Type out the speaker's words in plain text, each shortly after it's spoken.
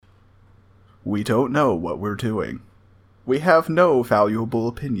We don't know what we're doing. We have no valuable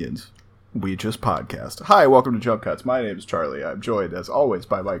opinions. We just podcast. Hi, welcome to Jump Cuts. My name is Charlie. I'm joined, as always,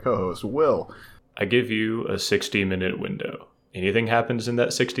 by my co-host, Will. I give you a 60-minute window. Anything happens in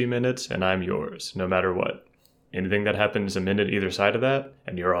that 60 minutes, and I'm yours, no matter what. Anything that happens a minute either side of that,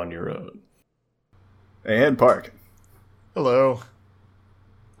 and you're on your own. And Park. Hello.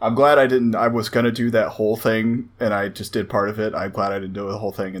 I'm glad I was going to do that whole thing, and I just did part of it. I'm glad I didn't do the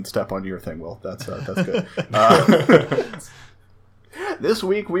whole thing and step on your thing, Will. That's good. This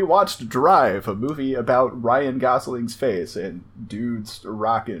week we watched Drive, a movie about Ryan Gosling's face and dudes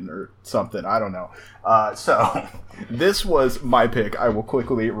rocking or something. I don't know. So this was my pick. I will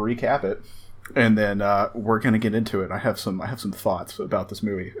quickly recap it, and then we're going to get into it. I have some thoughts about this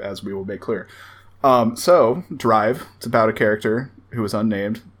movie, as we will make clear. So Drive, it's about a character who is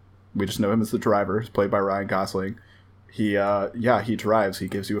unnamed. We just know him as the driver. He's played by Ryan Gosling. He drives. He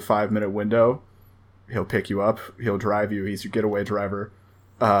gives you a 5-minute window. He'll pick you up. He'll drive you. He's your getaway driver.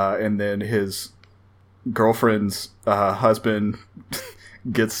 And then his girlfriend's husband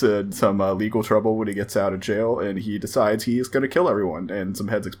gets in some legal trouble when he gets out of jail, and he decides he's going to kill everyone, and some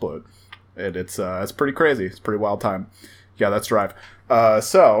heads explode. And it's pretty crazy. It's a pretty wild time. Yeah, that's Drive.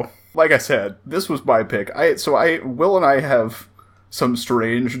 So, like I said, this was my pick. Will and I have some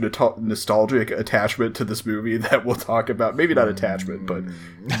strange nostalgic attachment to this movie that we'll talk about. Maybe not attachment, but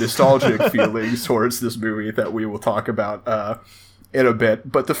nostalgic feelings towards this movie that we will talk about in a bit.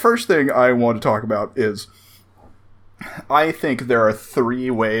 But the first thing I want to talk about is I think there are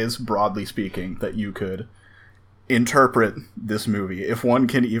 3 ways, broadly speaking, that you could interpret this movie, if one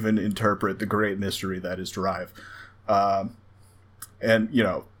can even interpret the great mystery that is Drive. And, you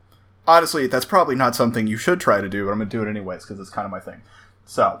know, honestly, that's probably not something you should try to do, but I'm going to do it anyways because it's kind of my thing.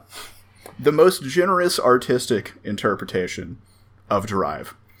 So, the most generous artistic interpretation of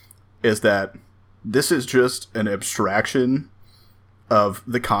Drive is that this is just an abstraction of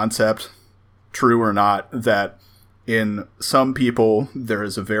the concept, true or not, that in some people there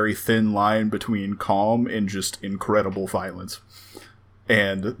is a very thin line between calm and just incredible violence.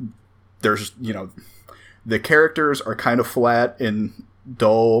 And there's, you know, the characters are kind of flat and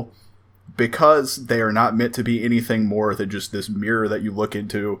dull, because they are not meant to be anything more than just this mirror that you look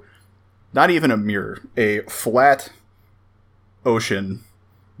into. Not even a mirror. A flat ocean.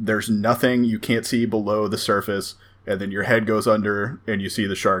 There's nothing. You can't see below the surface. And then your head goes under and you see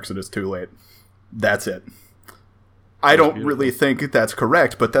the sharks and it's too late. That's it. I don't really think that's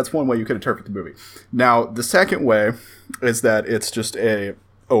correct, but that's one way you could interpret the movie. Now, the second way is that it's just a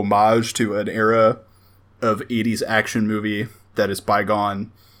homage to an era of 80s action movie that is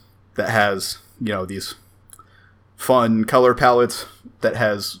bygone, that has, you know, these fun color palettes, that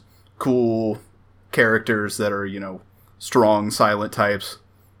has cool characters that are, you know, strong, silent types,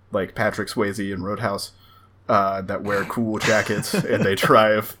 like Patrick Swayze in Roadhouse, that wear cool jackets and they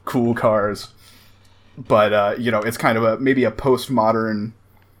drive cool cars. But, you know, it's kind of maybe a postmodern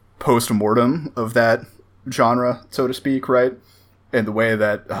post-mortem of that genre, so to speak, right? And the way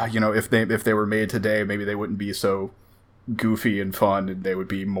that, you know, if they were made today, maybe they wouldn't be so goofy and fun, and they would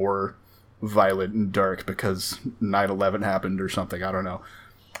be more violent and dark because 9/11 happened or something. I don't know.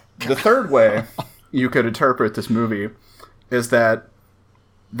 The third way you could interpret this movie is that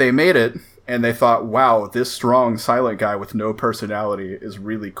they made it and they thought, wow, this strong silent guy with no personality is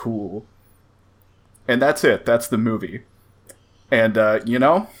really cool. And that's it. That's the movie. And, you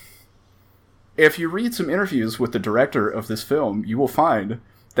know, if you read some interviews with the director of this film, you will find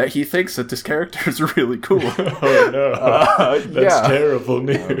that he thinks that this character is really cool. Oh, no. That's terrible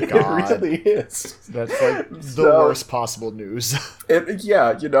news. Oh, God. It really is. That's like the worst possible news.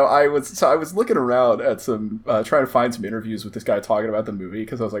 Yeah, you know, I was looking around at some, trying to find some interviews with this guy talking about the movie,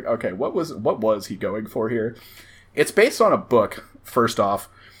 because I was like, okay, what was he going for here? It's based on a book, first off,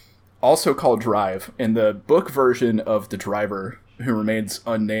 also called Drive, and the book version of the driver, who remains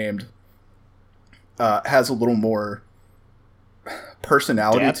unnamed, has a little more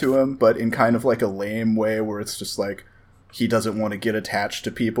personality to him, but in kind of like a lame way, where it's just like he doesn't want to get attached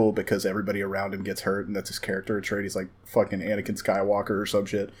to people because everybody around him gets hurt, and that's his character trait. He's like fucking Anakin Skywalker or some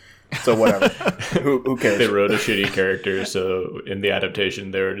shit. So whatever. who cares? They wrote a shitty character, so in the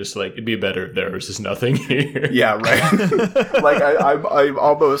adaptation, they were just like, it'd be better if there was just nothing here. Yeah, right. Like I'm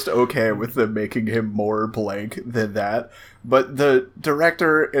almost okay with them making him more blank than that. But the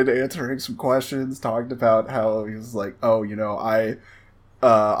director, in answering some questions, talked about how he was like, oh, you know,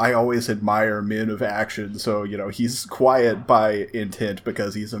 I always admire men of action, so, you know, he's quiet by intent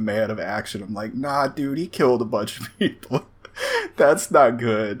because he's a man of action. I'm like, nah, dude, he killed a bunch of people. That's not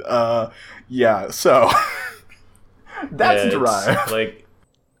good. Yeah, so that's Drive. Like,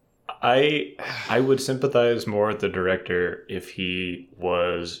 I would sympathize more with the director if he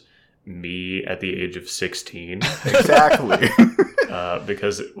was me at the age of 16. Exactly.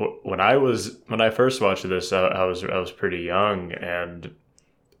 Because when I first watched this, I was pretty young, and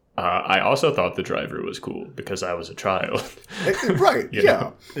I also thought the driver was cool because I was a child. Right. You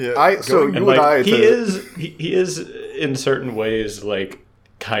Yeah. Yeah. So And you like, and I. he is in certain ways like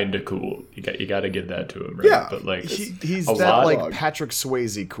kind of cool. You got to give that to him, right? Yeah. But like He's a that lot like Patrick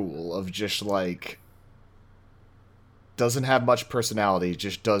Swayze cool of just like doesn't have much personality,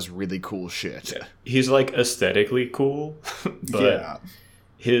 just does really cool shit. he's like aesthetically cool, but Yeah.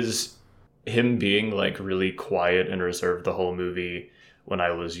 him being like really quiet and reserved the whole movie. When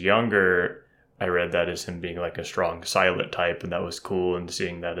I was younger, I read that as him being like a strong silent type, and that was cool, and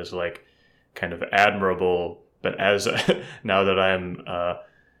seeing that as like kind of admirable. But as now that I'm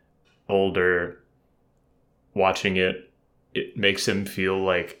older, watching it makes him feel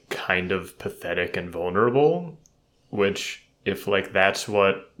like kind of pathetic and vulnerable, which if like that's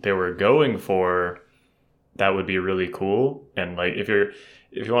what they were going for, that would be really cool. And like if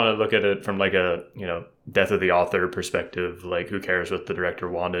you want to look at it from like a, you know, death of the author perspective, like who cares what the director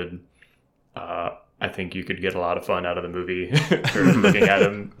wanted, I think you could get a lot of fun out of the movie for looking at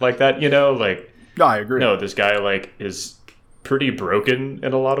him like that, you know, like No, I agree. no, this guy like is pretty broken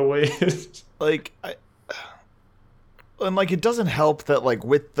in a lot of ways. Like and like it doesn't help that like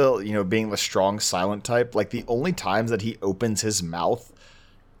with the, you know, being the strong silent type, like the only times that he opens his mouth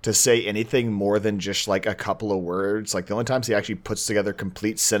to say anything more than just like a couple of words, like the only times he actually puts together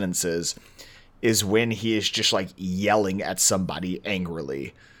complete sentences is when he is just like yelling at somebody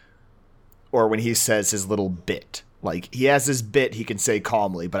angrily, or when he says his little bit. Like he has this bit he can say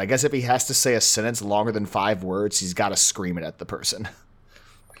calmly, but I guess if he has to say a sentence longer than 5 words, he's got to scream it at the person.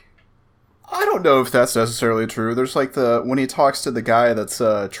 I don't know if that's necessarily true. There's like when he talks to the guy that's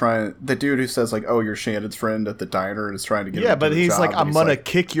the dude who says like, "Oh, you're Shannon's friend at the diner," and is trying to get him to But do a he's job, like, and "I'm he's gonna like,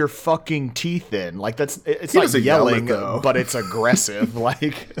 kick your fucking teeth in." Like it's He not doesn't yell it, yelling, though. but it's aggressive.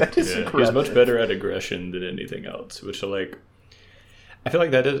 Like That is Yeah, he's incredible. much better at aggression than anything else, which like I feel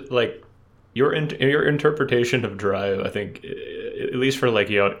like that is like your interpretation of Drive. I think at least for like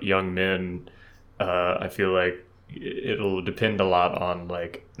young men, I feel like it'll depend a lot on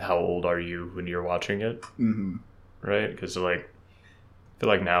like how old are you when you're watching it, Mm-hmm. right? Because like I feel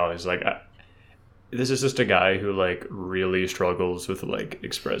like now is like this is just a guy who like really struggles with like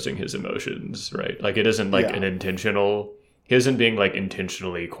expressing his emotions, right? Like it isn't like Yeah. an intentional. He isn't being like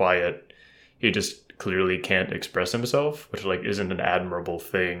intentionally quiet. He just clearly can't express himself, which like isn't an admirable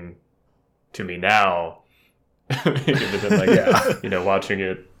thing to me now. Even like Yeah. you know, watching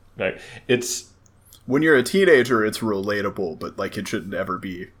it, like it's When you're a teenager, it's relatable, but like it should never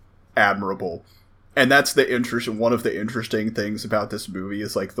be admirable. And that's one of the interesting things about this movie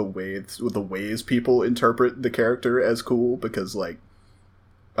is like the ways people interpret the character as cool, because like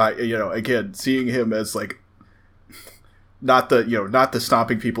again, seeing him as like not the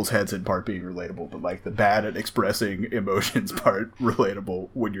stomping people's heads in part being relatable, but like the bad at expressing emotions part relatable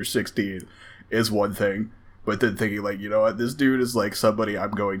when you're 16 is one thing. But then thinking like, you know what, this dude is like somebody I'm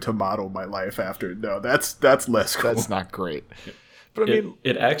going to model my life after. No, that's less cool. that's not great. But I mean,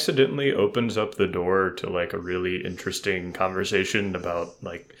 it accidentally opens up the door to like a really interesting conversation about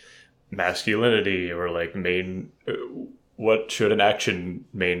like masculinity or like what should an action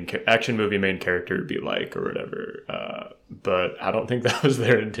movie main character be like or whatever. But I don't think that was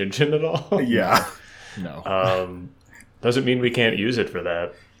their intention at all. Yeah. no. Doesn't mean we can't use it for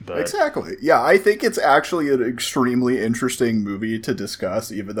that. But Exactly. Yeah, I think it's actually an extremely interesting movie to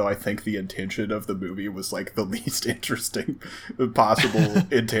discuss, even though I think the intention of the movie was like the least interesting possible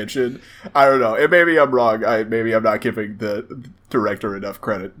intention. I don't know. And maybe I'm wrong. Maybe I'm not giving the director enough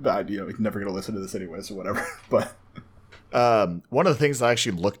credit. He's never going to listen to this anyway, so whatever. But One of the things I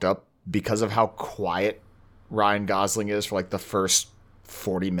actually looked up because of how quiet Ryan Gosling is for like the first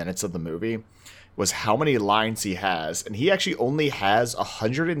 40 minutes of the movie was how many lines he has. And he actually only has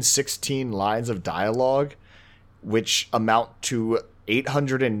 116 lines of dialogue, which amount to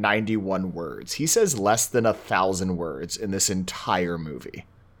 891 words. He says less than 1,000 words in this entire movie.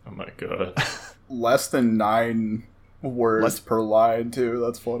 oh my god. less than 9 words per line, too.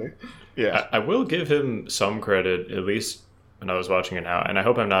 That's funny. Yeah. I will give him some credit, at least when I was watching it now, and I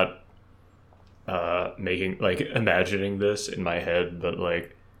hope I'm not imagining this in my head, but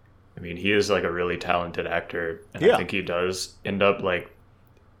like, I mean, he is like a really talented actor, and Yeah. I think he does end up like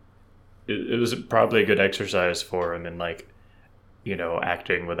it was probably a good exercise for him in like, you know,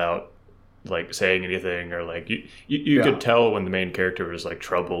 acting without like saying anything, or like you Yeah. could tell when the main character was like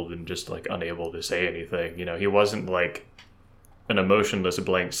troubled and just like unable to say anything. You know, he wasn't like an emotionless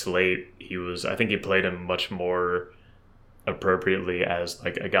blank slate. I think he played him much more appropriately as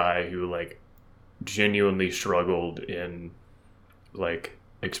like a guy who like genuinely struggled in like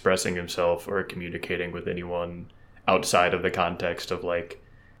expressing himself or communicating with anyone outside of the context of like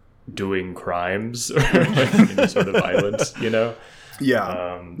doing crimes or like any sort of violence, you know?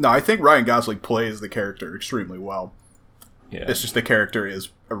 Yeah. No, I think Ryan Gosling plays the character extremely well. Yeah. It's just the character is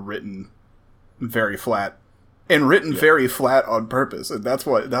written very flat. And written very flat on purpose, and that's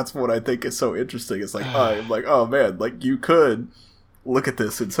what I think is so interesting. It's like, I'm like, oh man, like you could look at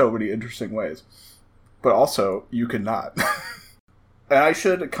this in so many interesting ways, but also you cannot. And I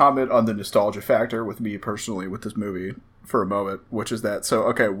should comment on the nostalgia factor with me personally with this movie for a moment, which is that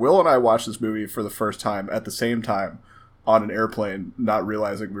Will and I watched this movie for the first time at the same time on an airplane, not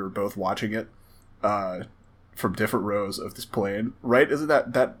realizing we were both watching it from different rows of this plane, right? Isn't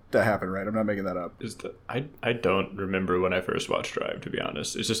that happened, right? I'm not making that up. I don't remember when I first watched Drive, to be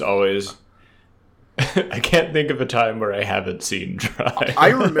honest. It's just always I can't think of a time where I haven't seen Drive. I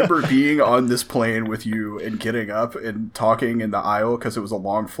remember being on this plane with you and getting up and talking in the aisle because it was a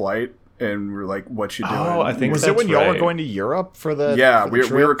long flight, and we were like, "What you doing?" Oh, I think was it when y'all were going to Europe for the? Yeah, for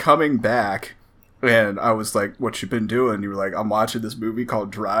the we were coming back. And I was like, what you been doing? You were like, I'm watching this movie called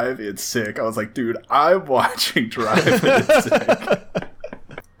Drive. It's sick. I was like, dude, I'm watching Drive and it's sick.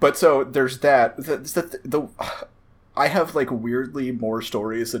 But so there's that. I have like weirdly more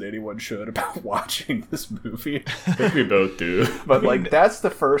stories than anyone should about watching this movie. I think we both do. But like that's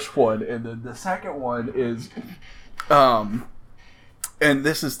the first one. And then the second one is, and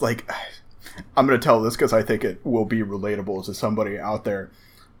this is like, I'm going to tell this because I think it will be relatable to somebody out there.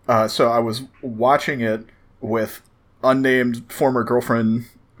 So I was watching it with unnamed former girlfriend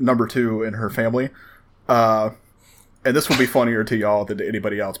number 2 and her family. And this will be funnier to y'all than to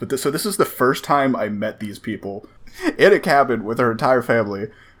anybody else. But this is the first time I met these people in a cabin with her entire family.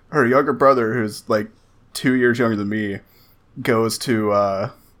 Her younger brother, who's like 2 years younger than me, goes to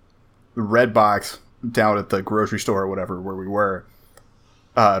the Red Box down at the grocery store or whatever where we were.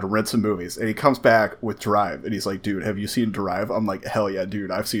 To rent some movies, and he comes back with Drive, and he's like, dude, have you seen Drive? I'm like, hell yeah, dude,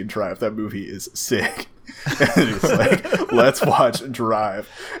 I've seen Drive. That movie is sick. And he's like, let's watch Drive.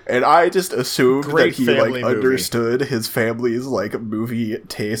 And I just assumed that he like understood his family's like movie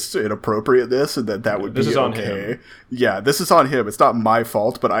tastes and appropriateness, and that would be okay. On him. Yeah, this is on him. It's not my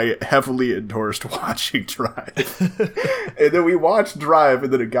fault, but I heavily endorsed watching Drive. And then we watched Drive,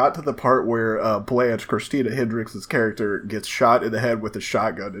 and then it got to the part where Blanche, Christina Hendricks' character, gets shot in the head with a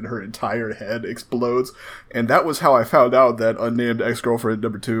shotgun, and her entire head explodes. And that was how I found out that unnamed ex-girlfriend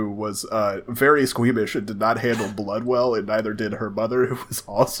number 2 was very squeamish and did not handle blood well, and neither did her mother, who was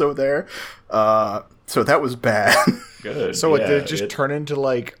also there. So that was bad. Good. So did it just turn into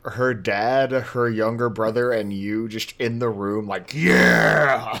like her dad, her younger brother, and you just in the room like,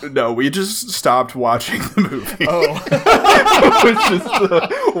 yeah? No, we just stopped watching the movie. Oh. Which is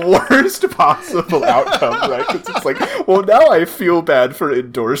the worst possible outcome, right? 'Cause it's like, well, now I feel bad for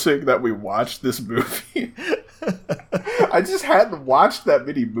endorsing that we watched this movie. I just hadn't watched that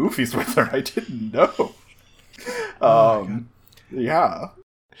many movies with her. I didn't know. Yeah.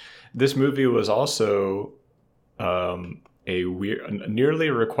 This movie was also a nearly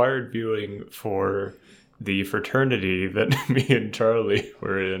required viewing for the fraternity that me and Charlie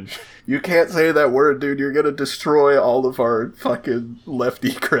were in. You can't say that word, dude. You're gonna destroy all of our fucking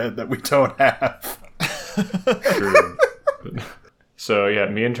lefty cred that we don't have. True. So yeah,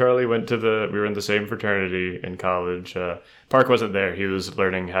 me and Charlie we were in the same fraternity in college. Park wasn't there. He was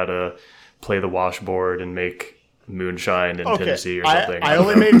learning how to play the washboard and make moonshine in Tennessee or something. I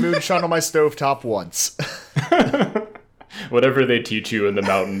only made moonshine on my stovetop once. Whatever they teach you in the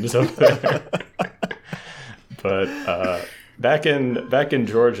mountains up there. But back in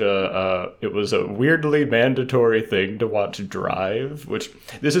Georgia, it was a weirdly mandatory thing to watch Drive, which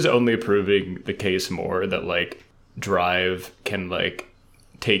this is only proving the case more that like Drive can like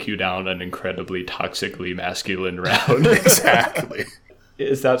take you down an incredibly toxically masculine route. Exactly.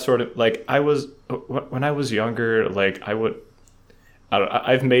 Is that sort of like when I was younger, like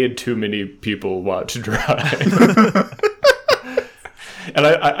I've made too many people watch Drive. And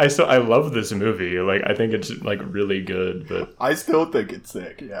I love this movie. Like I think it's like really good, but I still think it's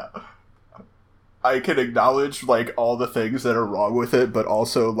sick. Yeah, I can acknowledge like all the things that are wrong with it, but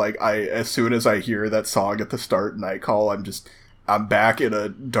also like as soon as I hear that song at the start, Night Call, I'm back in a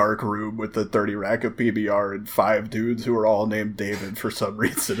dark room with the 30 rack of PBR and 5 dudes who are all named David for some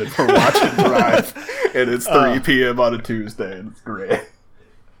reason, and we're watching Drive, and it's 3 p.m. on a Tuesday, and it's great.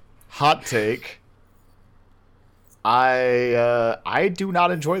 Hot take. I do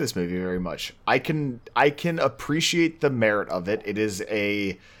not enjoy this movie very much. I can appreciate the merit of it. It is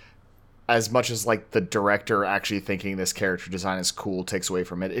as much as like the director actually thinking this character design is cool takes away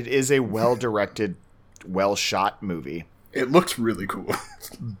from it. It is a well directed, well shot movie. It looks really cool.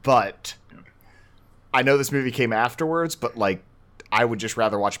 But I know this movie came afterwards, but like I would just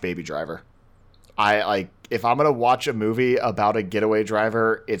rather watch Baby Driver. If I'm gonna watch a movie about a getaway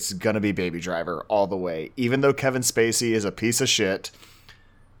driver, it's gonna be Baby Driver all the way. Even though Kevin Spacey is a piece of shit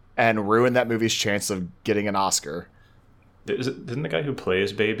and ruined that movie's chance of getting an Oscar. Didn't the guy who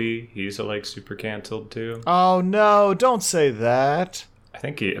plays Baby, he's like super canceled too? Oh no! Don't say that.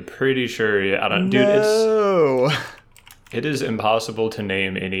 I'm pretty sure. I don't, no. dude. It is impossible to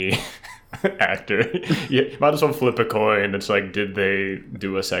name any actor. You might as well flip a coin. It's like, did they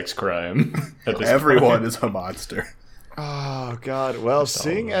do a sex crime? At this Everyone point? is a monster. Oh god. Well,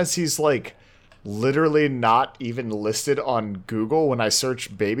 seeing as he's like literally not even listed on Google when I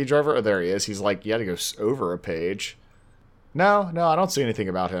search Baby Driver, oh, there he is. He's like, you had to go over a page. No, I don't see anything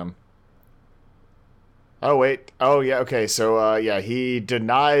about him. Oh, wait. Oh, yeah, okay. So, he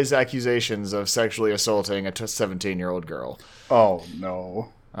denies accusations of sexually assaulting a 17-year-old girl. Oh,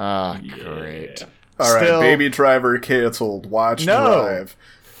 no. Ah, great. All right, Baby Driver canceled. Watch Drive.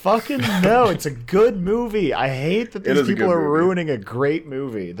 Fucking no. It's a good movie. I hate that these people are movie. ruining a great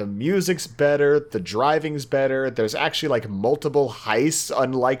movie. The music's better. The driving's better. There's actually, like, multiple heists,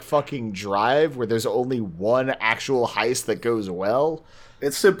 unlike fucking Drive, where there's only one actual heist that goes well.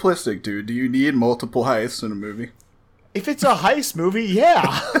 It's simplistic, dude. Do you need multiple heists in a movie? If it's a heist movie,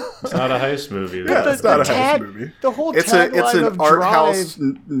 yeah. It's not a heist movie. Yeah, it's not a heist movie. The whole it's tagline an of art Drive. house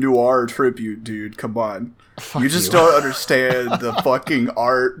noir tribute, dude. Come on. You just don't understand the fucking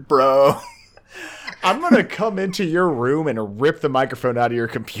art, bro. I'm gonna come into your room and rip the microphone out of your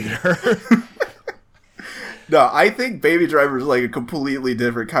computer. No, I think Baby Driver is like a completely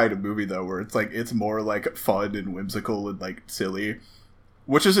different kind of movie, though, where it's like it's more like fun and whimsical and like silly.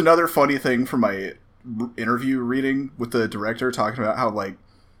 Which is another funny thing from my interview reading with the director, talking about how like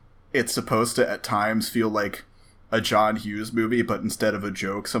it's supposed to at times feel like a John Hughes movie, but instead of a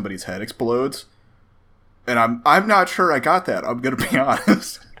joke, somebody's head explodes. And I'm not sure I got that. I'm gonna be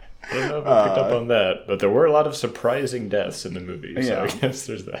honest. I don't know if I picked up on that, but there were a lot of surprising deaths in the movie, so Yeah. I guess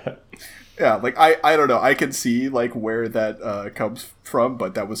there's that. Yeah, like I don't know. I can see like where that comes from,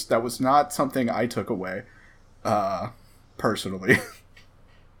 but that was not something I took away personally.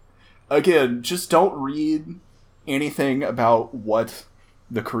 Again, just don't read anything about what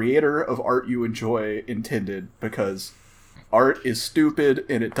the creator of art you enjoy intended, because art is stupid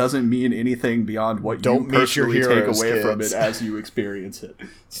and it doesn't mean anything beyond what Don't you meet your personally take heroes, away from kids. it as you experience it.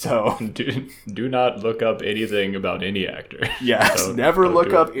 So, Do not look up anything about any actor. yes, never don't look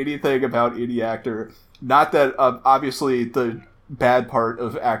do up it. anything about any actor. Not that, obviously, the bad part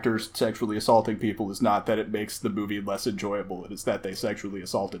of actors sexually assaulting people is not that it makes the movie less enjoyable. It is that they sexually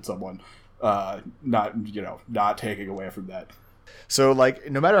assaulted someone. Not taking away from that. So,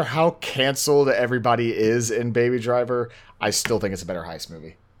 like, no matter how canceled everybody is in Baby Driver, I still think it's a better heist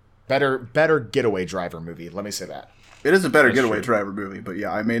movie. Better getaway driver movie. Let me say that. It is a better That's getaway true. driver movie, but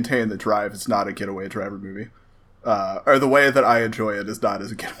yeah, I maintain that Drive is not a getaway driver movie. Or the way that I enjoy it is not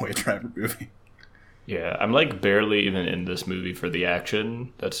as a getaway driver movie. Yeah, I'm like barely even in this movie for the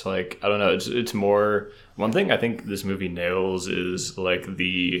action. That's like, I don't know, it's more, one thing I think this movie nails is like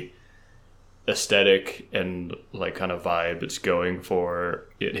the aesthetic and like kind of vibe it's going for.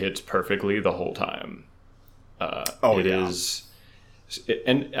 It hits perfectly the whole time. It is,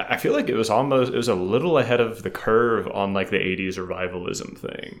 and I feel like it was a little ahead of the curve on like the 80s revivalism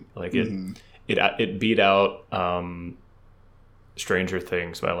thing. Like it beat out Stranger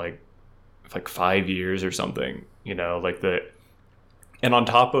Things by like 5 years or something, and on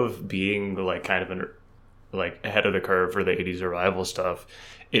top of being like kind of like ahead of the curve for the 80s revival stuff,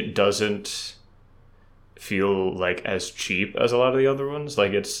 it doesn't feel like as cheap as a lot of the other ones.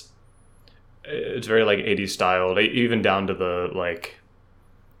 Like it's very like 80s styled, even down to the like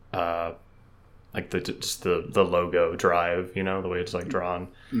the logo Drive, the way it's like drawn.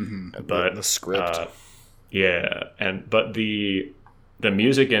 Mm-hmm. But the script. But the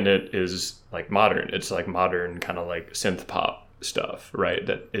music in it is like modern. It's like modern kind of like synth pop stuff, right?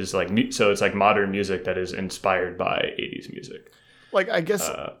 That is like, so it's like modern music that is inspired by 80s music. Like, I guess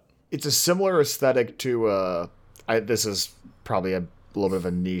it's a similar aesthetic to, this is probably a little bit of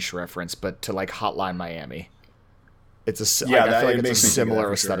a niche reference, but to like Hotline Miami. I feel like it's a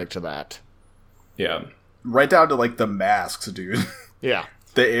similar aesthetic to that. Yeah. Right down to like the masks, dude. Yeah.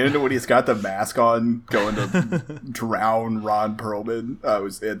 The end when he's got the mask on, going to drown Ron Perlman.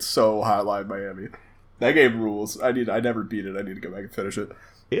 It's so Hotline Miami. That game rules. I never beat it. I need to go back and finish it.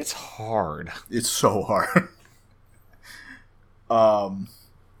 It's hard. It's so hard.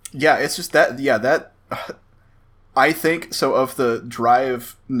 Yeah, it's just that. Yeah, that. I think so. Of the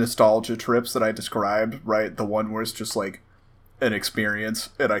Drive nostalgia trips that I described, right? The one where it's just like an experience,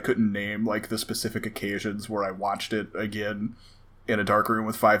 and I couldn't name like the specific occasions where I watched it again in a dark room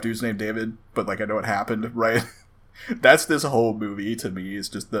with 5 dudes named David, but like I know it happened, right? That's this whole movie to me. Is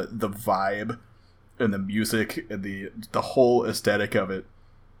just the vibe and the music and the whole aesthetic of it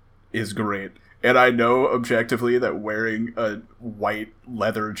is great. And I know objectively that wearing a white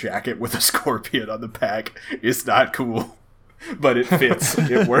leather jacket with a scorpion on the back is not cool. But it fits.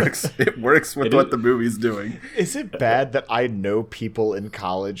 It works. It works with what the movie's doing. Is it bad that I know people in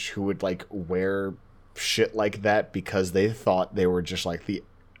college who would like wear shit like that because they thought they were just like the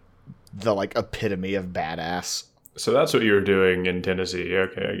like epitome of badass? So that's what you were doing in Tennessee.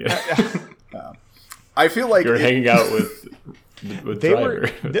 Okay, I get it. I feel like you're hanging out with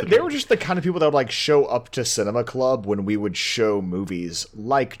Driver. They were just the kind of people that would like show up to cinema club when we would show movies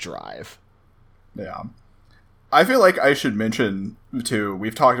like Drive. Yeah. I feel like I should mention, too,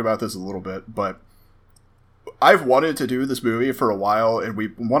 we've talked about this a little bit, but I've wanted to do this movie for a while, and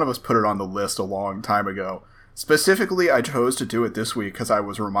one of us put it on the list a long time ago. Specifically, I chose to do it this week because I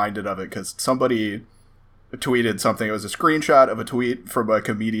was reminded of it, because somebody tweeted something. It was a screenshot of a tweet from a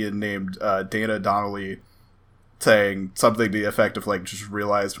comedian named Dana Donnelly saying something to the effect of, like, just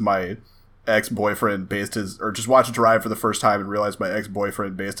realized my ex-boyfriend just watched Drive for the first time and realized my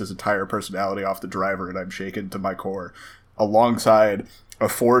ex-boyfriend based his entire personality off the driver, and I'm shaken to my core, alongside a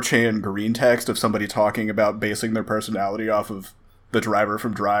 4chan green text of somebody talking about basing their personality off of the driver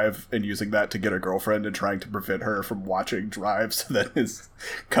from Drive and using that to get a girlfriend and trying to prevent her from watching Drive so that his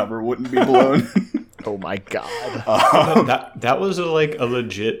cover wouldn't be blown. Oh my god. That was a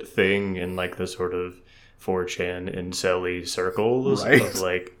legit thing in like the sort of 4chan incel-y circles, right? Of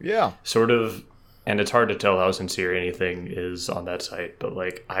like, yeah, sort of, and it's hard to tell how sincere anything is on that site, but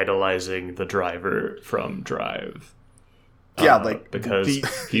like idolizing the driver from Drive. Yeah, like because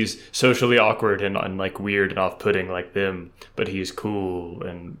he's socially awkward and like weird and off-putting like them, but he's cool,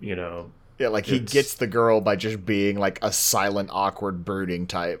 and you know. Yeah, like he gets the girl by just being like a silent, awkward, brooding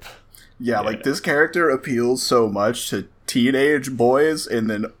type. Yeah, like this character appeals so much to teenage boys and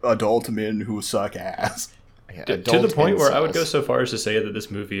then adult men who suck ass. Yeah, to the point where I would go so far as to say that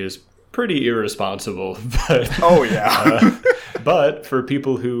this movie is pretty irresponsible. But, oh, yeah. But for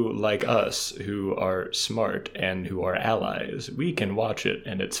people who, like us, who are smart and who are allies, we can watch it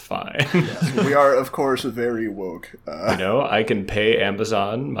and it's fine. Yes, we are, of course, very woke. You know, I can pay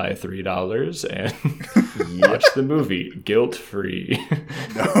Amazon my $3 and watch the movie guilt-free.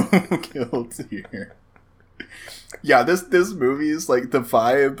 No guilt here. Yeah, this movie is like, the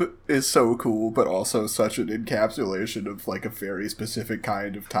vibe is so cool, but also such an encapsulation of like a very specific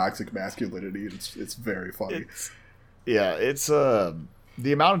kind of toxic masculinity. It's very funny. It's the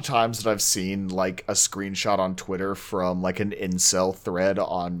amount of times that I've seen like a screenshot on Twitter from like an incel thread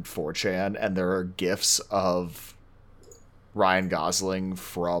on 4chan, and there are GIFs of Ryan Gosling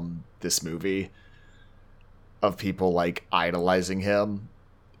from this movie, of people like idolizing him,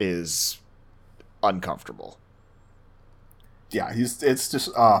 is uncomfortable. Yeah, it's just,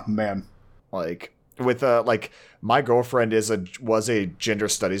 oh man. Like with like my girlfriend was a gender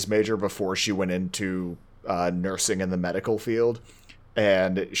studies major before she went into nursing in the medical field,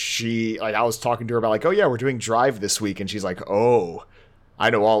 and she, like, I was talking to her about like, oh yeah, we're doing Drive this week, and she's like, oh, I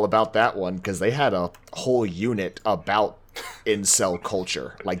know all about that one, because they had a whole unit about incel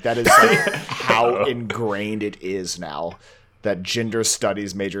culture. Like, that is like how ingrained it is now that gender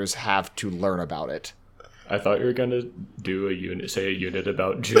studies majors have to learn about it. I thought you were gonna do a unit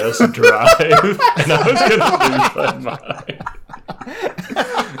about just Drive, and I was gonna lose my mind.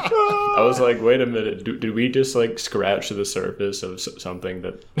 I was like, wait a minute, did we just like scratch the surface of something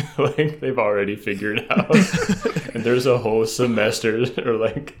that like they've already figured out? And there's a whole semester or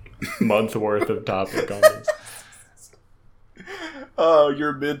like month worth of topic on this. Oh,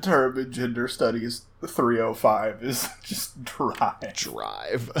 your midterm in gender studies 305 is just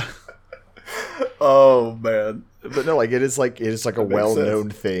Drive. Oh man. But no, like it is like a well-known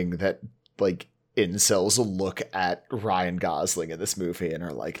thing that like incels look at Ryan Gosling in this movie and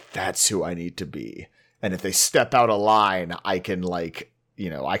are like, that's who I need to be. And if they step out of line, I can like, you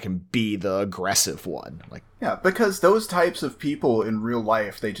know, I can be the aggressive one. Like, yeah, because those types of people in real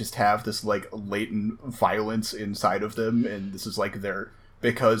life, they just have this like latent violence inside of them, and this is like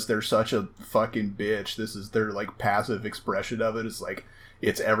because they're such a fucking bitch, this is their like passive expression of it. It's like,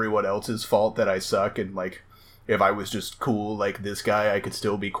 it's everyone else's fault that I suck, and like if I was just cool like this guy, I could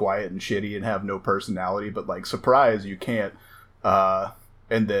still be quiet and shitty and have no personality, but like, surprise, you can't.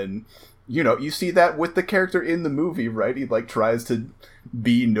 And then, you know, you see that with the character in the movie, right? He like tries to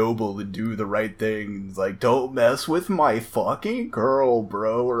be noble and do the right thing. He's like, don't mess with my fucking girl,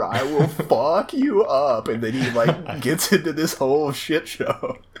 bro, or I will fuck you up. And then he like gets into this whole shit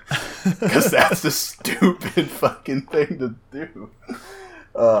show. Because that's a stupid fucking thing to do.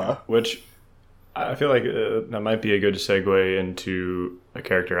 Which I feel like that might be a good segue into a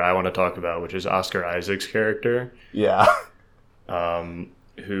character I want to talk about, which is Oscar Isaac's character. Yeah.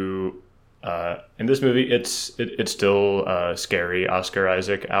 Who in this movie it's still scary Oscar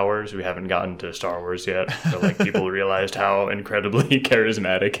Isaac hours. We haven't gotten to Star Wars yet, but like people realized how incredibly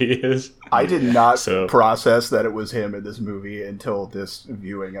charismatic he is. I did not process that it was him in this movie until this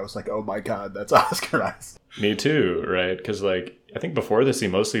viewing. I was like, oh my god, that's Oscar Isaac. Me too, right? Because like I think before this he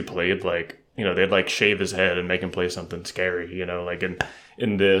mostly played like, you know, they'd like shave his head and make him play something scary, you know, like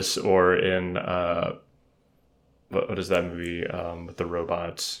in this or in what is that movie with the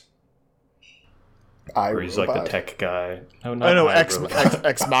robots? Where he's like the tech guy. No, not Ex Machina.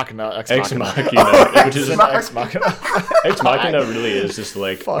 Ex Machina, which is Ex Machina. Ex Machina really is just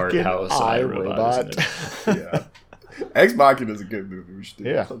like art house iRobot. Yeah, Ex Machina is a good movie. We should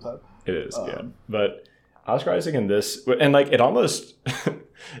do that sometime. It is, yeah. But Oscar Isaac in this, and like it almost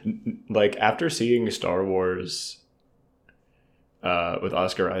like after seeing Star Wars with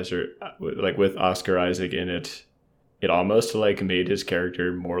Oscar Isaac, with Oscar Isaac in it. It almost like made his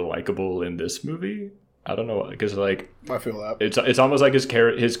character more likable in this movie. I don't know, because like I feel that it's almost like his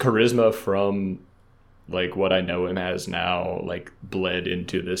charisma from like what I know him as now like bled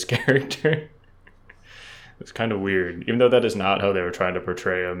into this character. It's kind of weird, even though that is not how they were trying to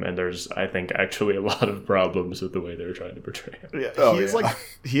portray him. And there's, I think, actually a lot of problems with the way they were trying to portray him. Yeah,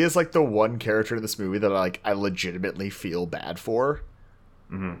 he is like the one character in this movie that I legitimately feel bad for.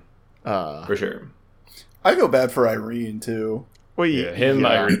 Mm-hmm. For sure. I feel bad for Irene, too. Well, him,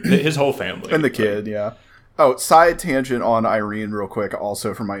 Irene, his whole family. And the kid, yeah. Oh, side tangent on Irene real quick,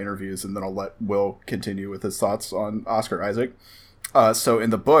 also from my interviews, and then I'll let Will continue with his thoughts on Oscar Isaac. So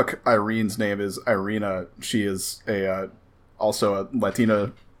in the book, Irene's name is Irina. She is also a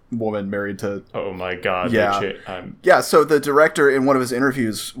Latina woman married to... Oh my god. Yeah. Yeah, so the director in one of his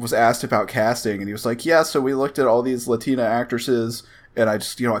interviews was asked about casting, and he was like, yeah, so we looked at all these Latina actresses... And I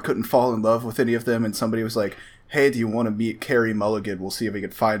just, I couldn't fall in love with any of them. And somebody was like, hey, do you want to meet Carey Mulligan? We'll see if we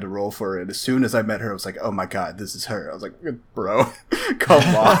can find a role for her. And as soon as I met her, I was like, oh my god, this is her. I was like, bro, come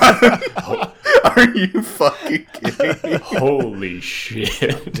on. Are you fucking kidding me? Holy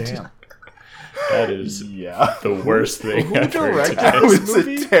shit. Damn. That is the worst thing I've heard today. That was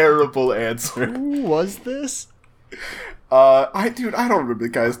a terrible answer. Who was this? I don't remember the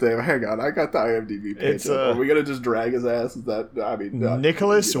guy's name. Hang on, I got the IMDb page. Are we gonna just drag his ass? Is that? I mean,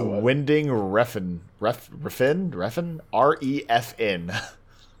 Nicholas Winding Refn, R-E-F-N.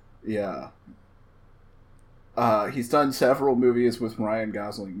 Yeah. He's done several movies with Ryan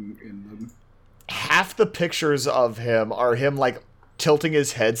Gosling in them. Half the pictures of him are him like tilting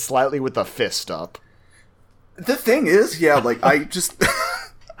his head slightly with a fist up. The thing is, like I just.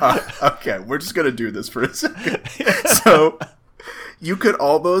 Okay, we're just gonna do this for a second. So, you could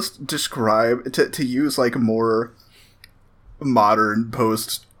almost describe, to use like more modern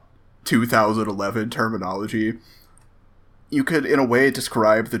post 2011 terminology, you could in a way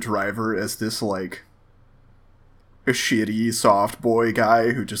describe the driver as this like a shitty soft boy guy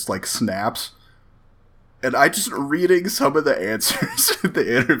who just like snaps. And I just reading some of the answers in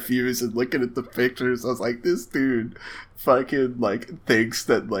the interviews and looking at the pictures, I was like, this dude fucking like thinks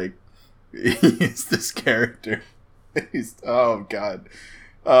that like he's this character. He's oh god.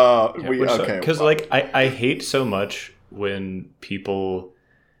 Because like I hate so much when people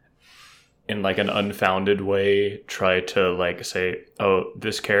in like an unfounded way try to like say, oh,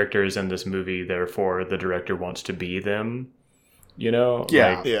 this character is in this movie, therefore the director wants to be them. You know?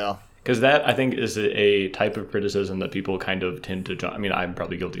 Yeah. Because that, I think, is a type of criticism that people kind of tend to jump. I mean, I'm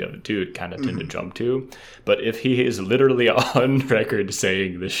probably guilty of it too, kind of tend to jump to. But if he is literally on record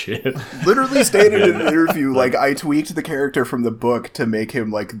saying this shit. Literally stated in an interview, like, I tweaked the character from the book to make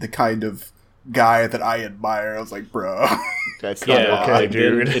him, like, the kind of guy that I admire. I was like, bro. That's not okay,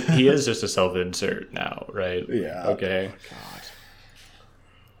 dude. He is just a self-insert now, right? Yeah. Okay. Oh, God.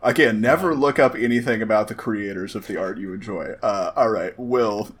 Again, never look up anything about the creators of the art you enjoy. All right,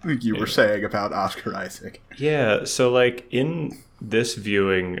 Will, you were saying about Oscar Isaac. Yeah, so like in this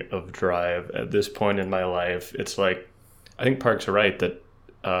viewing of Drive at this point in my life, it's like I think Park's right that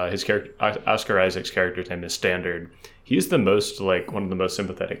his character, Oscar Isaac's character's name is Standard. He's the most like one of the most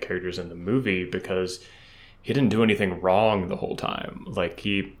sympathetic characters in the movie because he didn't do anything wrong the whole time. Like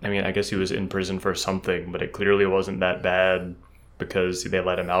I guess he was in prison for something, but it clearly wasn't that bad because they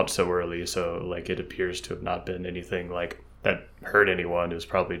let him out so early. So like it appears to have not been anything like that hurt anyone. It was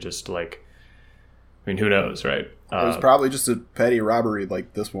probably just like, I mean, who knows, right? It was probably just a petty robbery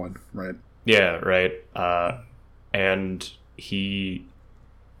like this one, right? Yeah, right. And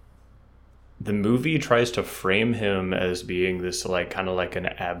the movie tries to frame him as being this like kind of like an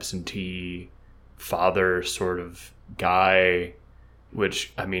absentee father sort of guy,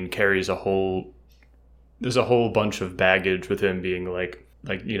 which I mean carries there's a whole bunch of baggage with him being like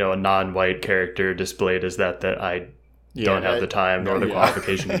you know, a non-white character displayed as that I don't have the time nor the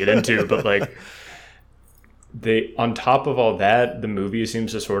qualification to get into, but like on top of all that, the movie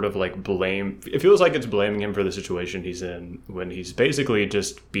seems to sort of like it feels like it's blaming him for the situation he's in when he's basically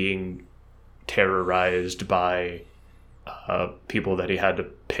just being terrorized by people that he had to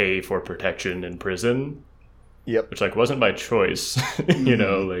pay for protection in prison. Yep. Which like wasn't by choice. You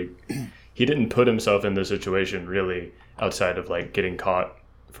know, like he didn't put himself in this situation really outside of like getting caught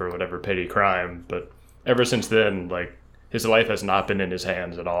for whatever petty crime. But ever since then, like his life has not been in his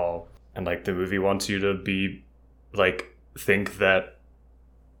hands at all. And like the movie wants you to be like think that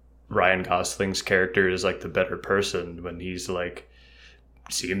Ryan Gosling's character is like the better person when he's like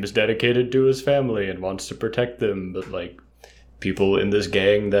seems dedicated to his family and wants to protect them, but like people in this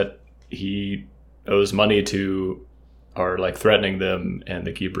gang that he owes money to are like threatening them, and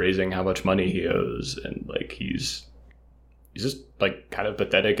they keep raising how much money he owes, and like he's just like kind of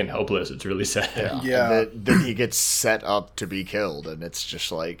pathetic and helpless. It's really sad. Yeah. And then he gets set up to be killed, and it's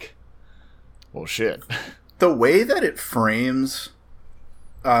just like, well, shit. The way that it frames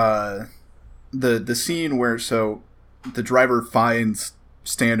the scene where so the driver finds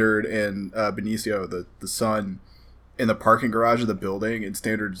Standard and Benicio, the son, in the parking garage of the building, and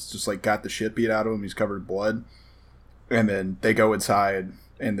Standard's just like got the shit beat out of him. He's covered in blood. And then they go inside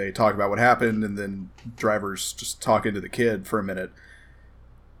and they talk about what happened, and then driver's just talking to the kid for a minute.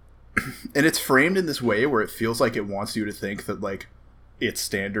 And it's framed in this way where it feels like it wants you to think that like it's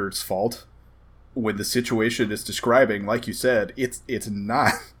Standard's fault, when the situation it's describing, like you said, it's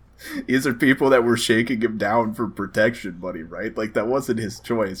not. These are people that were shaking him down for protection money, right? Like, that wasn't his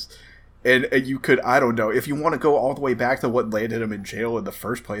choice. And you could, I don't know, if you want to go all the way back to what landed him in jail in the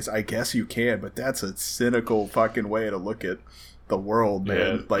first place, I guess you can, but that's a cynical fucking way to look at the world, man.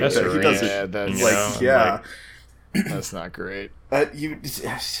 Yeah, like, that's he doesn't, yeah, that's, you know, yeah. That's not great. I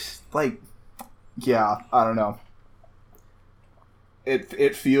don't know.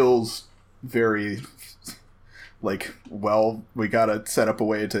 It feels very like, well, we gotta set up a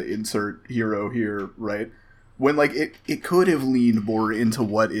way to insert hero here, right? When like it could have leaned more into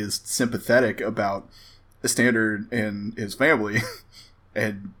what is sympathetic about the Standard and his family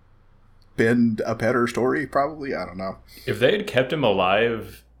and been a better story, probably. I don't know. If they had kept him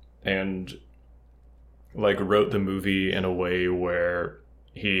alive and like wrote the movie in a way where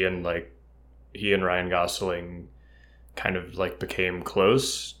he and Ryan Gosling kind of like became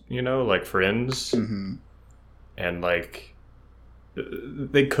close, you know, like friends, Mm-hmm. and like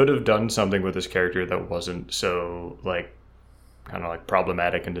they could have done something with this character that wasn't so like kind of like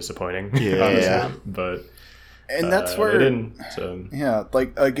problematic and disappointing. Yeah. Honestly. But And that's they where didn't, so. yeah,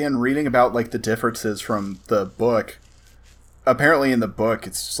 like again, reading about like the differences from the book. Apparently, in the book,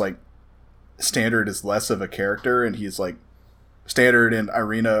 it's just like Standard is less of a character, and he's like Standard and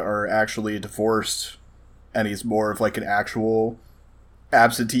Irina are actually divorced, and he's more of like an actual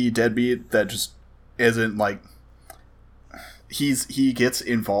absentee deadbeat that just isn't like he gets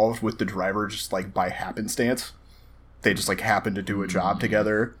involved with the driver just like by happenstance. They just like happen to do a job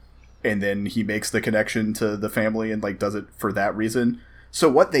together, and then he makes the connection to the family and like does it for that reason. So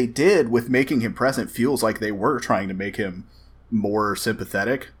what they did with making him present feels like they were trying to make him more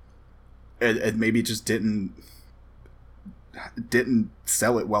sympathetic, and maybe just didn't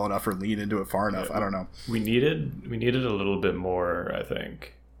sell it well enough or lean into it far enough. I don't know. We needed a little bit more, I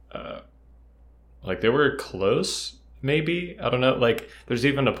think. Like they were close, maybe. I don't know. Like there's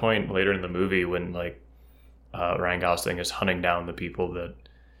even a point later in the movie when like Ryan Gosling is hunting down the people that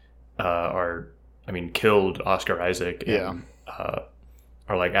killed Oscar Isaac. And,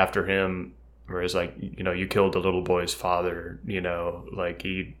 are like after him, whereas like, you know, you killed the little boy's father, you know, like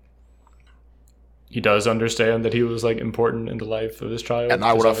he does understand that he was like important in the life of his child. And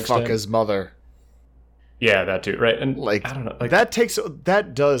I would have fucked his mother. Yeah, that too, right? And like, I don't know, like that's something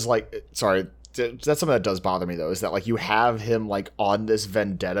that does bother me though, is that like you have him like on this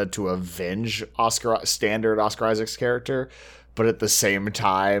vendetta to avenge Oscar Isaac's character, but at the same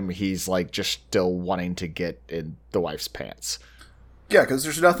time he's like just still wanting to get in the wife's pants. Yeah, because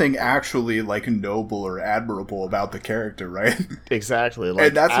there's nothing actually like noble or admirable about the character, right? Exactly. Like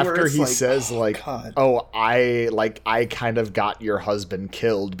And that's where after it's he like, says oh, like, God. "Oh, I kind of got your husband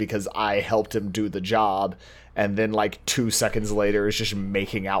killed because I helped him do the job," and then like 2 seconds later is just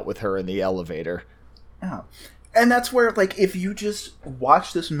making out with her in the elevator. Yeah. And that's where, like, if you just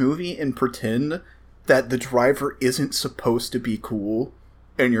watch this movie and pretend that the driver isn't supposed to be cool,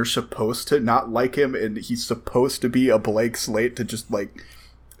 and you're supposed to not like him, and he's supposed to be a blank slate to just, like,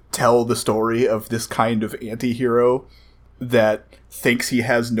 tell the story of this kind of anti-hero that thinks he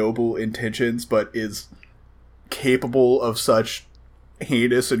has noble intentions, but is capable of such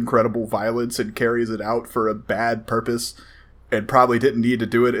heinous, incredible violence and carries it out for a bad purpose, and probably didn't need to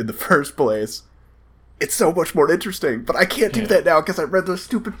do it in the first place. It's so much more interesting, but I can't do that now because I read those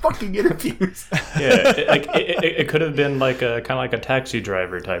stupid fucking interviews. Yeah, it could have been like a kind of like a Taxi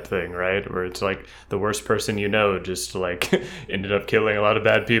Driver type thing, right? Where it's like the worst person you know just like ended up killing a lot of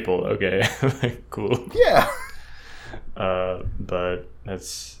bad people. Okay, like, cool. Yeah. But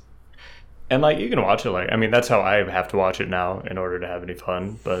that's, and like you can watch it. Like, I mean, that's how I have to watch it now in order to have any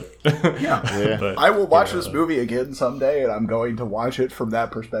fun. But Yeah. but, I will watch this movie again someday, and I'm going to watch it from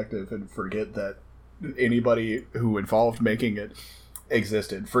that perspective and forget that anybody who involved making it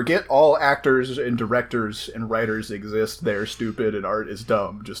existed. Forget all actors and directors and writers exist. They're stupid and art is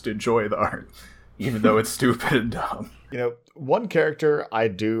dumb. Just enjoy the art, even though it's stupid and dumb. You know, one character I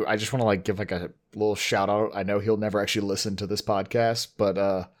just want to like give like a little shout out. I know he'll never actually listen to this podcast, but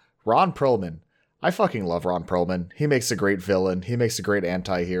Ron Perlman. I fucking love Ron Perlman. He makes a great villain. He makes a great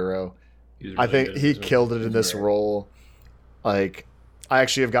anti-hero. He's I really think good. he He's killed it in this great. role. Like, I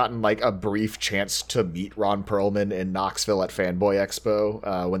actually have gotten like a brief chance to meet Ron Perlman in Knoxville at Fanboy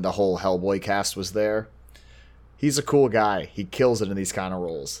Expo when the whole Hellboy cast was there. He's a cool guy. He kills it in these kind of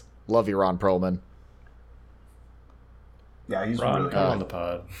roles. Love you, Ron Perlman. Yeah, he's Ron, really come good. on the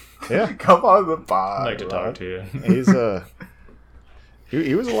pod. Yeah, Come on the pod. I'd like to talk to you. he's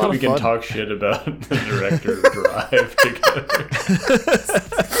he was a lot We of can fun. talk shit about the director of Drive together.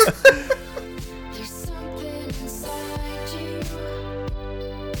 There's something inside you.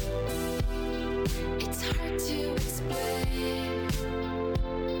 It's hard to explain.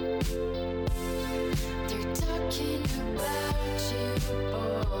 They're talking about you,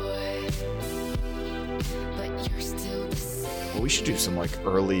 boy. But you're still the same. Well, we should do some like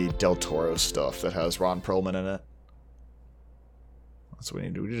early Del Toro stuff that has Ron Perlman in it. That's what we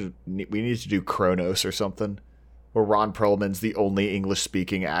need to do. We need to do Kronos or something, where Ron Perlman's the only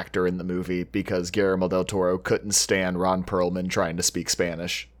English-speaking actor in the movie because Guillermo del Toro couldn't stand Ron Perlman trying to speak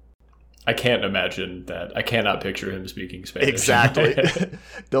Spanish. I can't imagine that. I cannot picture him speaking Spanish. Exactly.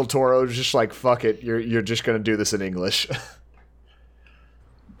 Del Toro's just like, fuck it, you're just gonna do this in English.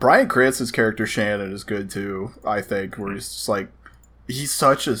 Bryan Cranston's character Shannon is good too, I think, where he's just like, he's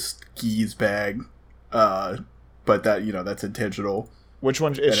such a skis bag, but that, you know, that's intentional. Which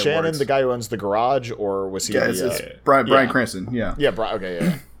one And is it Shannon? works. The guy who owns the garage, or was he? Yeah, the, it's Bryan yeah. Cranston, yeah. Yeah, okay,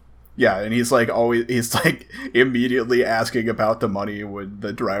 yeah. Yeah, and he's like immediately asking about the money when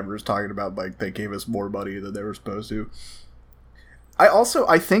the driver is talking about like they gave us more money than they were supposed to.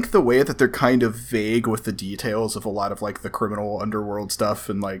 I think the way that they're kind of vague with the details of a lot of like the criminal underworld stuff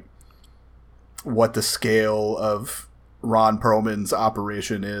and like what the scale of Ron Perlman's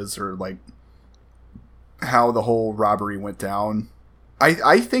operation is, or like how the whole robbery went down.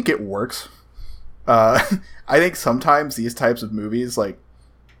 I think it works. I think sometimes these types of movies, like,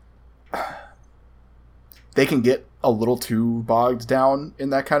 they can get a little too bogged down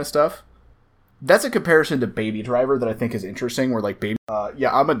in that kind of stuff. That's a comparison to Baby Driver that I think is interesting, where, like,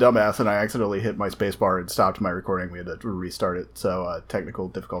 yeah, I'm a dumbass, and I accidentally hit my spacebar and stopped my recording. We had to restart it, so technical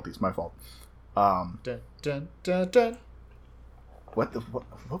difficulties, my fault. Dun, dun, dun, dun. What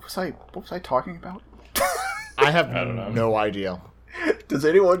was I talking about? I have I don't know. no idea. Does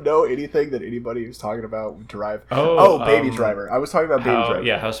anyone know anything that anybody was talking about with Drive? Oh, Baby Driver. I was talking about Baby Driver.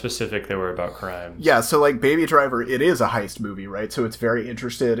 Yeah, how specific they were about crimes. Yeah, so like Baby Driver, it is a heist movie, right? So it's very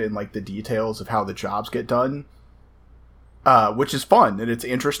interested in like the details of how the jobs get done, which is fun and it's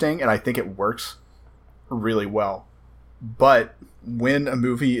interesting, and I think it works really well. But when a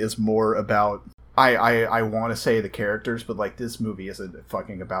movie is more about, I want to say the characters, but like this movie isn't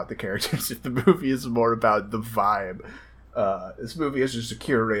fucking about the characters. If the movie is more about the vibe, this movie is just a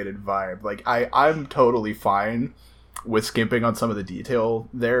curated vibe. Like I'm totally fine with skimping on some of the detail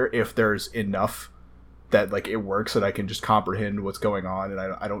there if there's enough that like it works and I can just comprehend what's going on, and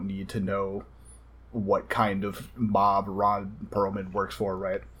I don't need to know what kind of mob Ron Perlman works for,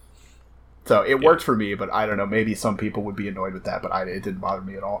 right? So it works for me, but I don't know, maybe some people would be annoyed with that, but it didn't bother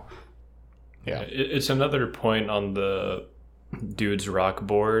me at all. Yeah. It's another point on the dude's rock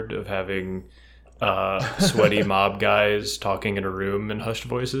bored of having sweaty mob guys talking in a room in hushed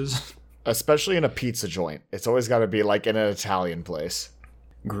voices. Especially in a pizza joint. It's always got to be like in an Italian place.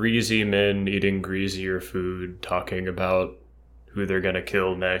 Greasy men eating greasier food, talking about who they're gonna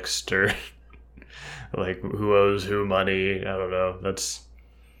kill next, or like who owes who money. I don't know. That's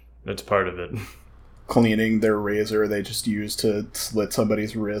part of it. Cleaning their razor they just used to slit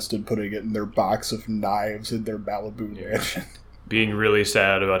somebody's wrist and putting it in their box of knives in their Malibu mansion. Being really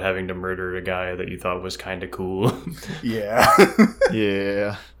sad about having to murder a guy that you thought was kind of cool. Yeah.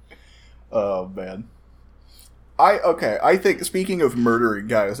 Yeah. Oh, man. I think, speaking of murdering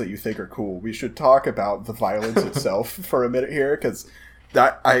guys that you think are cool, we should talk about the violence itself for a minute here, because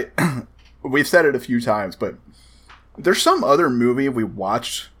we've said it a few times, but there's some other movie we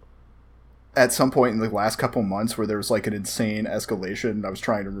watched at some point in the last couple months where there was like an insane escalation. I was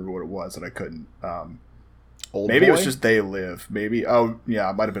trying to remember what it was, and I couldn't. Maybe it was just They Live. Maybe, oh, yeah,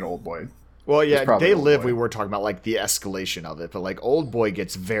 it might have been Old Boy. Well, yeah, They Live, Boy. we were talking about, like, the escalation of it, but, like, Old Boy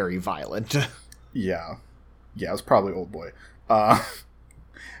gets very violent. Yeah. Yeah, it was probably Old Boy. But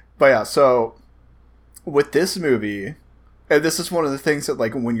yeah, so with this movie, and this is one of the things that,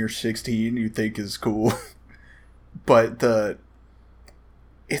 like, when you're 16, you think is cool, but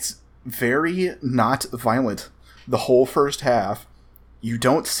it's very not violent. The whole first half, you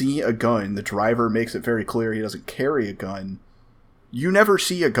don't see a gun. The driver makes it very clear he doesn't carry a gun. You never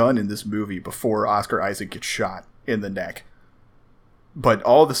see a gun in this movie before Oscar Isaac gets shot in the neck. But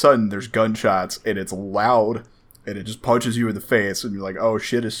all of a sudden, there's gunshots, and it's loud, and it just punches you in the face, and you're like, oh,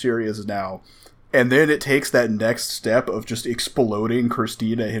 shit is serious now. And then it takes that next step of just exploding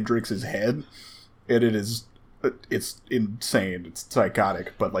Christina Hendricks' head, and it's insane. It's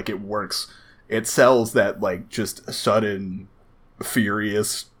psychotic, but, like, it works. It sells that, like, just sudden,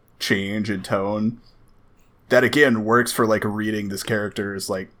 furious change in tone that, again, works for, like, reading this character as,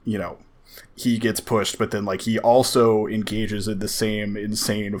 like, you know, he gets pushed, but then, like, he also engages in the same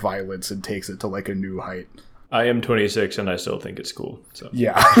insane violence and takes it to, like, a new height. I am 26 and I still think it's cool. So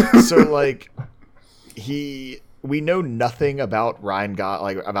Yeah. So, like, we know nothing about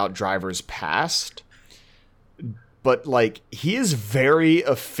about Driver's past, but, like, he is very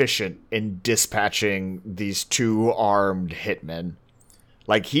efficient in dispatching these two armed hitmen.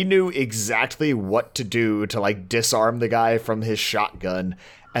 Like, he knew exactly what to do to, like, disarm the guy from his shotgun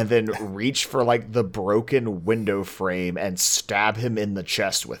and then reach for, like, the broken window frame and stab him in the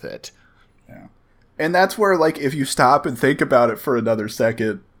chest with it. Yeah. And that's where, like, if you stop and think about it for another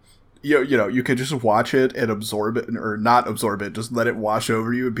second, you know, you could just watch it and absorb it, or not absorb it, just let it wash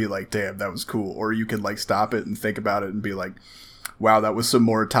over you and be like, damn, that was cool. Or you could, like, stop it and think about it and be like, wow, that was some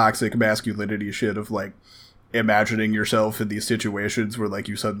more toxic masculinity shit of, like, imagining yourself in these situations where, like,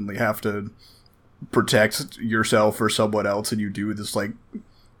 you suddenly have to protect yourself or someone else, and you do this, like,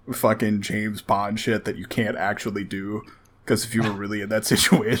 fucking James Bond shit that you can't actually do, because if you were really in that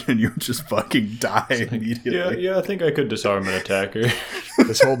situation, you would just fucking die immediately. Yeah, I think I could disarm an attacker.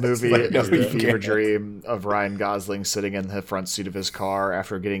 This whole movie Like, no, is the you fever can't. dream of Ryan Gosling sitting in the front seat of his car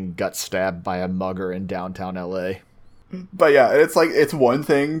after getting gut stabbed by a mugger in downtown LA. But yeah, it's like, it's one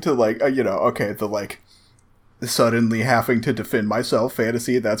thing to, like, you know, okay, the, like, suddenly having to defend myself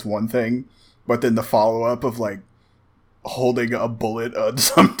fantasy, that's one thing. But then the follow-up of, like, holding a bullet on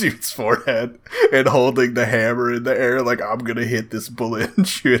some dude's forehead and holding the hammer in the air, like, I'm gonna hit this bullet and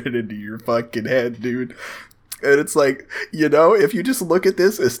shoot it into your fucking head, dude. And it's like, you know, if you just look at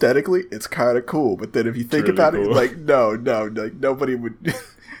this aesthetically, it's kind of cool. But then if you think really about cool. it, like, no, like, nobody would...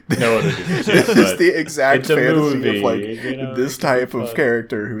 No one would do this, It's but the exact it's a fantasy movie, of, like, you know, this it's type of fun.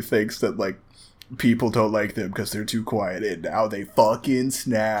 character who thinks that, like, people don't like them because they're too quiet, and now they fucking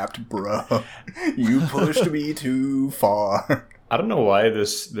snapped, bro. You pushed me too far. I don't know why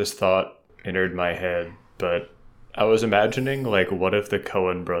this thought entered my head, but I was imagining, like, what if the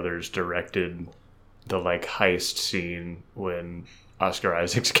Coen brothers directed the, like, heist scene when Oscar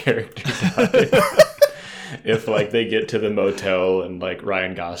Isaac's character died? If, like, they get to the motel and, like,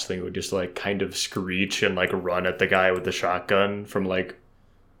 Ryan Gosling would just, like, kind of screech and, like, run at the guy with the shotgun from, like,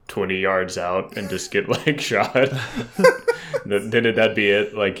 20 yards out and just get, like, shot. Then that'd be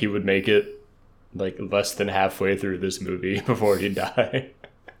it. Like, he would make it, like, less than halfway through this movie before he'd die.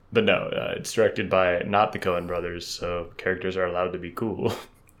 But no, it's directed by not the Coen brothers, so characters are allowed to be cool.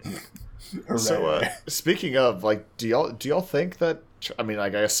 So, Hooray. speaking of, like, do y'all think that, I mean, I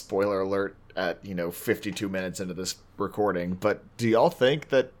guess spoiler alert at, 52 minutes into this recording, but do y'all think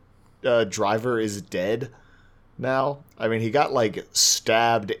that Driver is dead now? I mean, he got, like,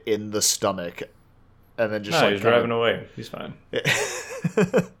 stabbed in the stomach and then just, No, like, he's driving away. He's fine.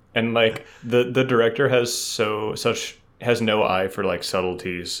 away. And, like, the director has such has no eye for like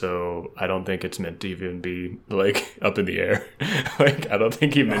subtleties, so I don't think it's meant to even be like up in the air. Like I don't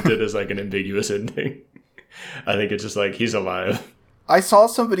think he meant it as like an ambiguous ending. I think it's just like he's alive. I saw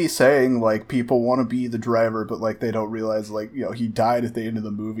somebody saying, like, people want to be the driver, but, like, they don't realize, like, you know, he died at the end of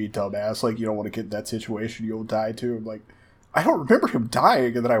the movie, dumbass. Like, you don't want to get in that situation, you'll die too. I'm like, I don't remember him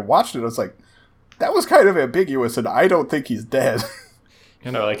dying, and then I watched it, I was like, that was kind of ambiguous, and I don't think he's dead.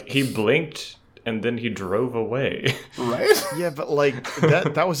 You know, like, he blinked, and then he drove away. Right? Yeah, but like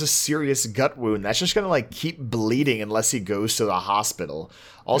that was a serious gut wound. That's just gonna like keep bleeding unless he goes to the hospital.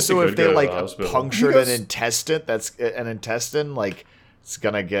 Also, could if go they to like the hospital. punctured Yes. an intestine, like it's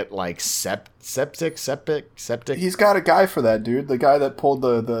gonna get like septic. He's got a guy for that, dude. The guy that pulled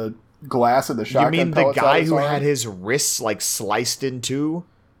the glass of the You shotgun mean the pellets out guy of his who arm? had his wrists like sliced in two?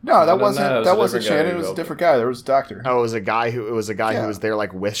 No, that No, wasn't it was that a wasn't different guy Shannon. who It was a helped different guy. There was a doctor. Oh, it was a guy who Yeah. was there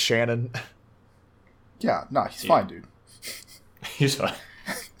like with Shannon. Yeah, no, he's fine, dude. He's fine.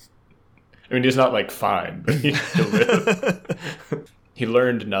 I mean, he's not like fine, but he'll live. He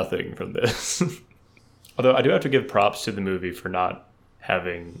learned nothing from this. Although I do have to give props to the movie for not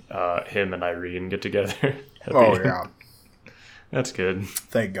having him and Irene get together. at the Oh end. yeah, That's good.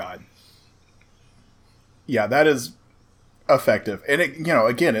 thank God. Yeah, that is effective, and it, you know,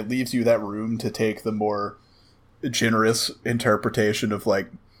 again, it leaves you that room to take the more generous interpretation of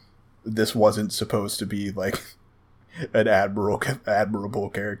like, this wasn't supposed to be like an admirable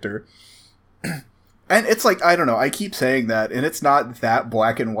character. And it's like, I don't know, I keep saying that, and it's not that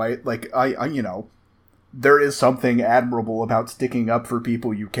black and white. Like, I you know, there is something admirable about sticking up for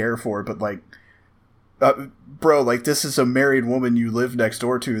people you care for, but like, bro, like, this is a married woman you live next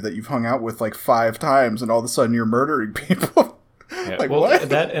door to that you've hung out with like 5 times, and all of a sudden you're murdering people. Yeah, Like, well, what?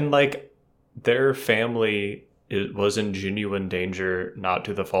 that and like their family was in genuine danger, not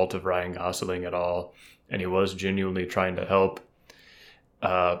to the fault of Ryan Gosling at all, and he was genuinely trying to help.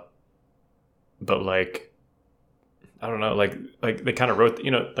 But like, I don't know, like they kind of wrote,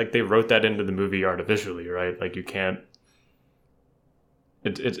 you know, like they wrote that into the movie artificially, right? Like you can't.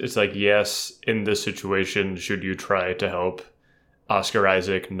 It's like, yes, in this situation, should you try to help Oscar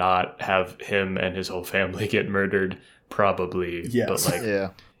Isaac not have him and his whole family get murdered? Probably. Yes. But like, Yeah.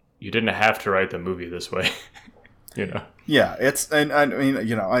 you didn't have to write the movie this way, you know? Yeah, it's, and I mean,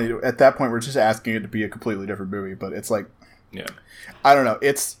 you know, at that point we're just asking it to be a completely different movie, but it's like, Yeah. I don't know,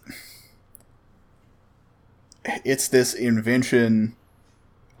 it's this invention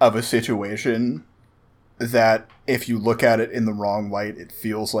of a situation that if you look at it in the wrong light, it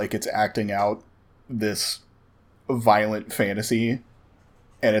feels like it's acting out this violent fantasy,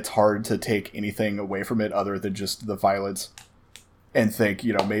 and it's hard to take anything away from it other than just the violence and think,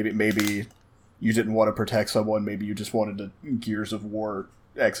 you know, maybe you didn't want to protect someone, maybe you just wanted to Gears of War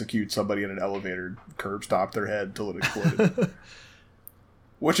execute somebody in an elevator, curb stomp their head till it exploded.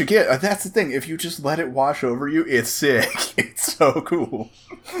 Which, again, that's the thing. If you just let it wash over you, it's sick. It's so cool.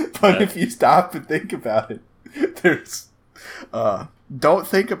 But Yeah. if you stop and think about it, there's... don't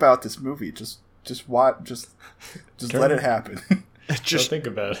think about this movie. Just watch. Just let it happen. Just Just think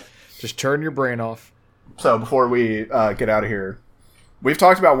about it. just turn your brain off. So before we get out of here, we've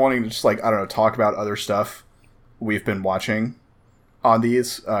talked about wanting to just, like, I don't know, talk about other stuff we've been watching on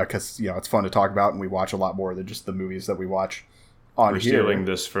these, because, you know, it's fun to talk about, and we watch a lot more than just the movies that we watch on We're here. stealing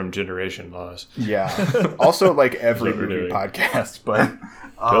this from Generation Laws. Yeah. Also, like, every That's what we're movie doing. podcast, but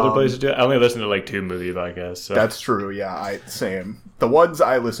The other places do. I only listen to like 2 movie podcasts. So. that's true. Yeah, same. The ones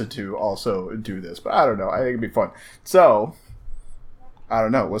I listen to also do this, but I don't know. I think it'd be fun. So, I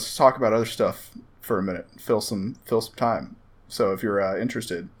don't know. Let's just talk about other stuff for a minute. Fill some time. So if you're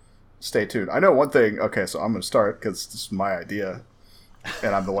interested, stay tuned. I know one thing. Okay, so I'm going to start because this is my idea,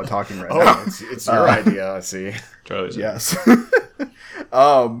 and I'm the one talking right now. Oh, it's your idea, I see. Charlie's Yes.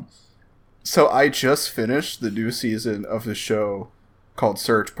 So I just finished the new season of the show called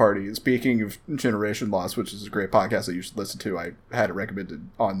Search Party. Speaking of Generation Lost, which is a great podcast that you should listen to, I had it recommended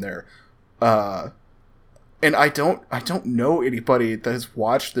on there. And I don't know anybody that has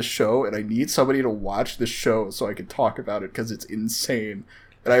watched the show, and I need somebody to watch the show so I can talk about it because it's insane.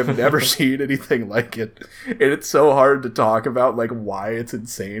 And I've never seen anything like it. And it's so hard to talk about like why it's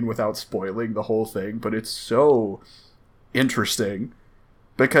insane without spoiling the whole thing, but it's so interesting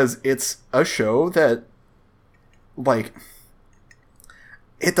because it's a show that, like,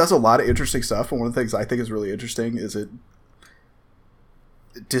 it does a lot of interesting stuff, and one of the things I think is really interesting is it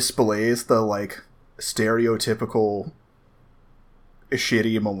displays the, like, stereotypical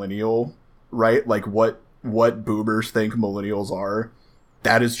shitty millennial, right? Like, what boomers think millennials are.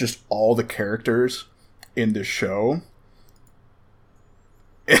 That is just all the characters in this show.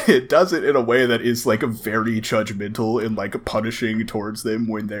 it does it in a way that is like very judgmental and like punishing towards them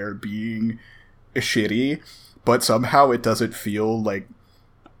when they're being shitty, but somehow it doesn't feel like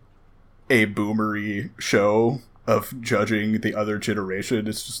a boomery show of judging the other generation.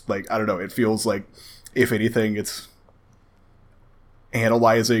 It's just like, I don't know, it feels like, if anything, it's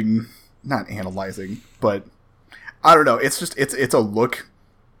not analyzing, but I don't know, it's just, it's a look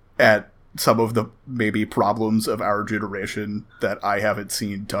at some of the maybe problems of our generation that I haven't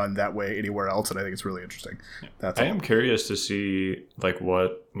seen done that way anywhere else, and I think it's really interesting. I am curious to see, like,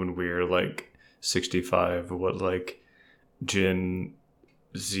 what, when we're, like, 65, what, like, Gen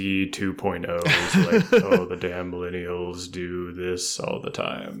Z 2.0 is like, oh, the damn millennials do this all the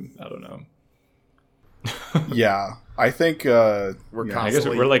time. I don't know. Yeah, I think I guess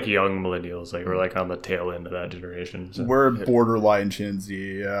we're like young millennials, like we're like on the tail end of that generation. So. We're borderline Gen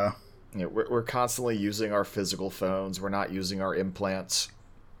Z, yeah. Yeah, we're constantly using our physical phones. We're not using our implants.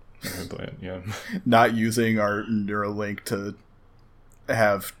 Yeah. Not using our Neuralink to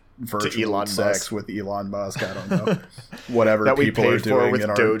have virtual Elon sex Musk. with Elon Musk. I don't know. Whatever That we people are paid for doing with in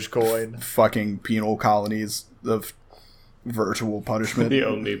our Dogecoin. fucking penal colonies of virtual punishment. The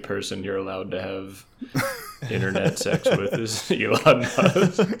only person you're allowed to have internet sex with is Elon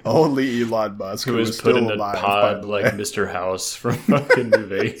Musk, Only Elon Musk, who was still put in a alive, by pod the like way. Mr. House from fucking New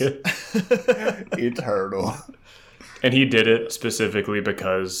Vegas. Eternal. And he did it specifically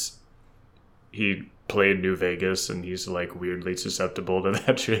because he played New Vegas and he's like weirdly susceptible to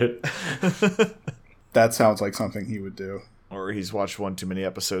that shit. That sounds like something he would do. Or he's watched one too many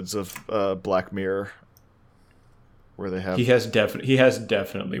episodes of Black Mirror, where they have He has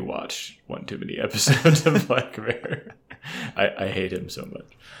definitely watched one too many episodes of Black Mirror. I hate him so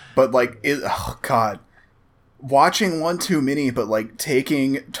much. But like, oh god, watching one too many, but like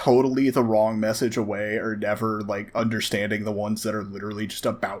taking totally the wrong message away, or never like understanding the ones that are literally just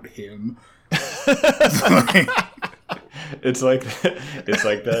about him. It's like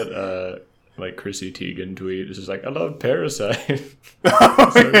that like Chrissy Teigen tweet. It's just like, I love Parasite.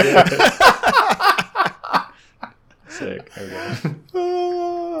 Sick. Okay.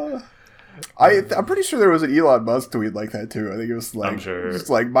 I'm pretty sure there was an Elon Musk tweet like that too. I think it was like, I'm sure. It's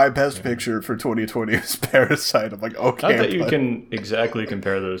like, my best picture for 2020 is Parasite. I'm like, okay, Not that you but can exactly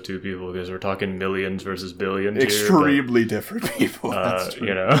compare those two people because we're talking millions versus billions extremely different people. here, That's but, true.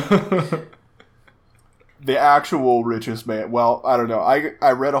 you know. The actual richest man. Well, I don't know.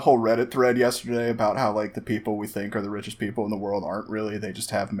 I read a whole Reddit thread yesterday about how like the people we think are the richest people in the world aren't really. They just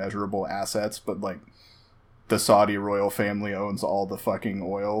have measurable assets, but like the Saudi royal family owns all the fucking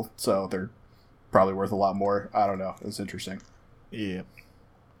oil, so they're probably worth a lot more. I don't know. It was interesting. yeah.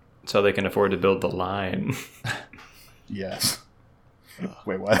 So they can afford to build the line. Yes.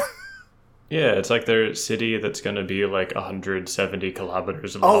 Wait, what? Yeah, it's like their city that's going to be like 170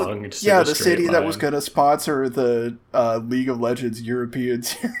 kilometers Oh, long. Just yeah, in a the straight city that was line. going to sponsor the League of Legends European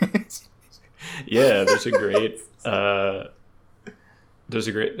Series. Yeah, there's a great well,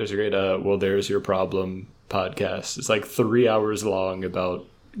 there's your problem podcast. It's like 3 hours long about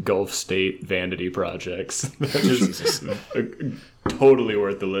Gulf State vanity projects. Just totally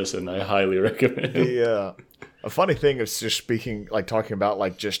worth the listen. I highly recommend. The a funny thing is just talking about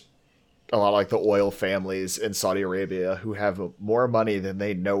like just a lot of like the oil families in Saudi Arabia who have more money than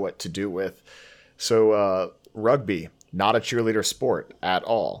they know what to do with. So rugby, not a cheerleader sport at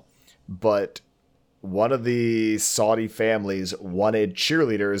all, but one of the Saudi families wanted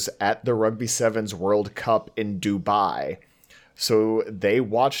cheerleaders at the Rugby Sevens World Cup in Dubai. So they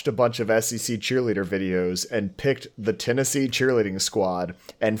watched a bunch of SEC cheerleader videos and picked the Tennessee cheerleading squad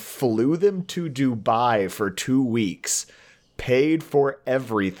and flew them to Dubai for 2 weeks, paid for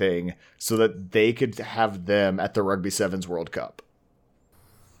everything so that they could have them at the Rugby Sevens World Cup.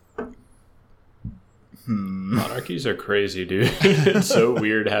 Monarchies are crazy, dude. It's so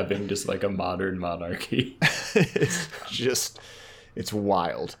weird having just like a modern monarchy. It's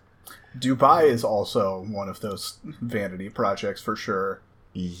wild. Dubai is also one of those vanity projects for sure.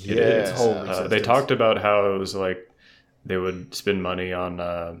 It is. whole They existence. talked about how it was like they would spend money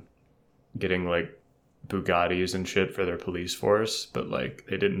on getting like Bugattis and shit for their police force, but like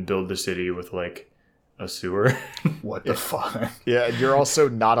they didn't build the city with like a sewer. What the fuck? Yeah, and you're also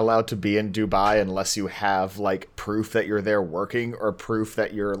not allowed to be in Dubai unless you have like proof that you're there working or proof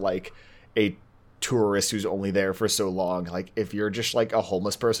that you're like a tourist who's only there for so long. Like if you're just like a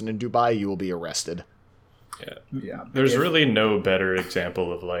homeless person in Dubai, you will be arrested. Yeah. There's really no better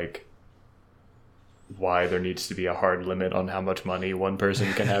example of like why there needs to be a hard limit on how much money one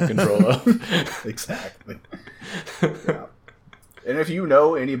person can have control of. Exactly. Yeah. And if you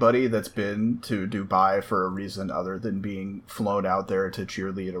know anybody that's been to Dubai for a reason other than being flown out there to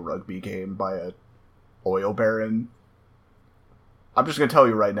cheerlead a rugby game by a oil baron, I'm just going to tell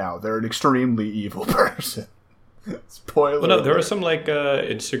you right now, they're an extremely evil person. Spoiler. Well, no, there were alert. some like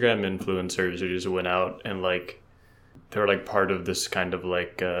Instagram influencers who just went out and like they were like part of this kind of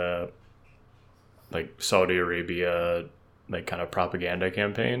like Saudi Arabia like kind of propaganda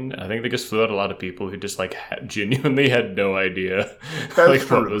campaign. I think they just flew out a lot of people who just like genuinely had no idea like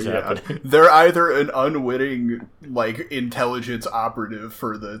what was happening. They're either an unwitting like intelligence operative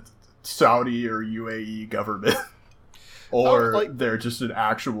for the Saudi or UAE government, or they're just an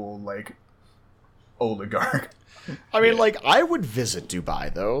actual like oligarch. I mean, like, I would visit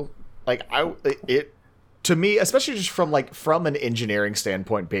Dubai though. Like, to me, especially just from an engineering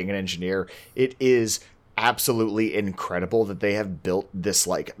standpoint, being an engineer, it is absolutely incredible that they have built this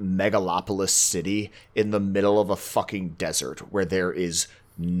like megalopolis city in the middle of a fucking desert where there is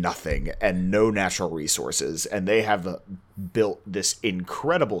nothing and no natural resources, and they have built this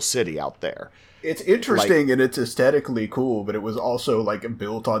incredible city out there. It's interesting and it's aesthetically cool, but it was also like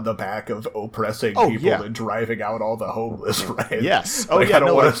built on the back of oppressing people and driving out all the homeless, right? Yes. I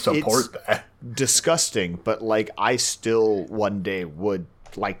don't want to support that. Disgusting, but like I still one day would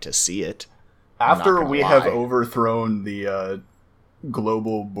like to see it. After we have overthrown the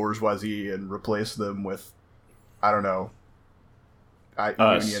global bourgeoisie and replaced them with, I don't know,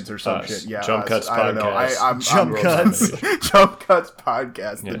 unions or some shit. Yeah, Jump Cuts I don't know. Podcast. Jump Cuts. Jump Cuts Podcast.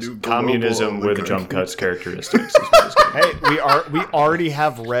 Yes. The new Communism global with Jump Cuts characteristics. Is what it's called. Hey, we already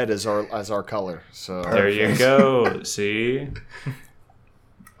have red as our color. So There you go. See?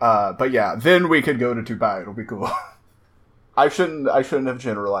 But yeah, then we could go to Dubai. It'll be cool. I shouldn't have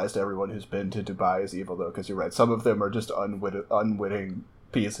generalized everyone who's been to Dubai as evil, though, because you're right. Some of them are just unwitting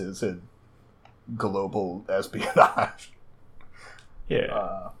pieces in global espionage.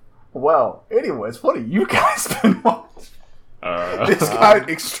 Yeah. Well, anyways, what have you guys been watching? This got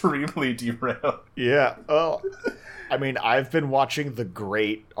extremely derailed. yeah. Well, I mean, I've been watching The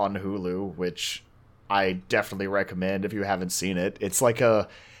Great on Hulu, which I definitely recommend if you haven't seen it. It's like it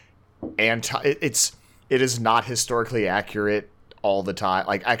is not historically accurate all the time.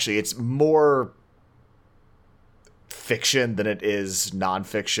 Like, actually, it's more fiction than it is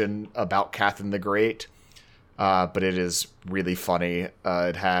nonfiction about Catherine the Great. But it is really funny.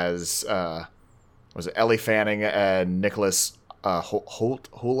 It has was it Ellie Fanning and Nicholas Hoult?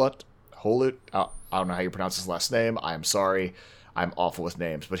 I don't know how you pronounce his last name. I'm sorry. I'm awful with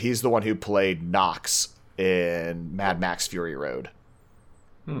names. But he's the one who played Knox in Mad Max Fury Road.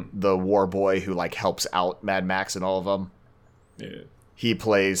 The war boy who like helps out Mad Max and all of them. Yeah. He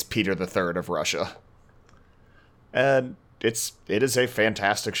plays Peter III of Russia. And it is a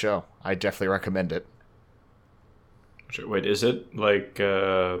fantastic show. I definitely recommend it. Wait, is it like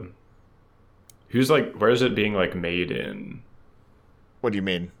who's like where is it being like made in? What do you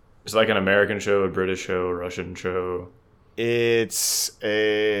mean? It's like an American show, a British show, a Russian show. I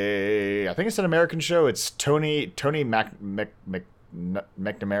think it's an American show. It's Tony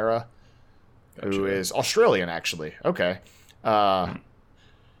McNamara, who is Australian, actually. Okay. But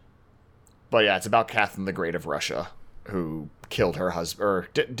yeah, it's about Catherine the Great of Russia, who killed her husband. Or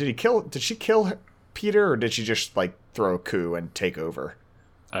did she kill Peter, or did she just like throw a coup and take over?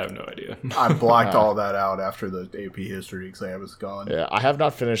 I have no idea. I blocked all that out after the AP history exam was gone. Yeah, I have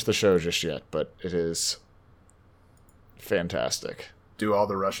not finished the show just yet, but it is fantastic. Do all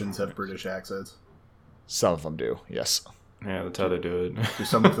the Russians have British accents? Some of them do, yes. Yeah, that's how they do it. Do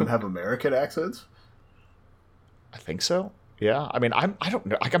some of them have American accents? I think so. Yeah, I mean, I don't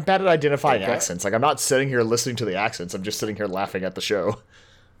know. Like, I'm bad at identifying accents. Like, I'm not sitting here listening to the accents. I'm just sitting here laughing at the show.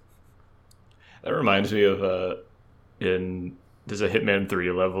 That reminds me of there's a Hitman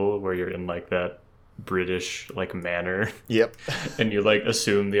 3 level where you're in like that British like manor. Yep. And you like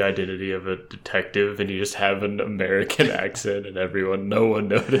assume the identity of a detective and you just have an American accent and no one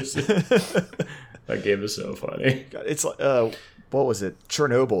notices. That game is so funny. It's what was it?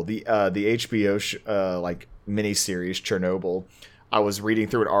 Chernobyl, the HBO like miniseries Chernobyl. I was reading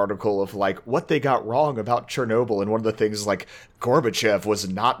through an article of like what they got wrong about Chernobyl, and one of the things is like Gorbachev was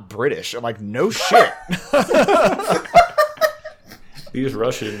not British. I'm like, no shit. These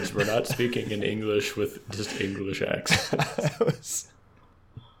Russians were not speaking in English with just English accents.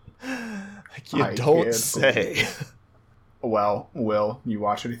 Like, you don't say. Well, Will, you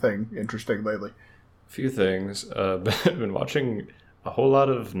watch anything interesting lately? A few things. I've been watching a whole lot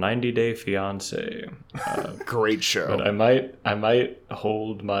of 90 Day Fiance. Great show. But I might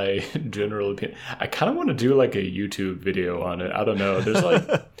hold my general opinion. I kind of want to do like a YouTube video on it. I don't know. There's like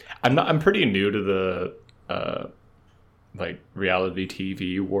I'm pretty new to the like reality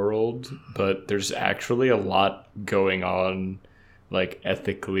TV world, but there's actually a lot going on, like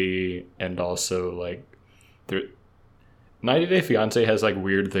ethically, and also like there 90 Day Fiancé has like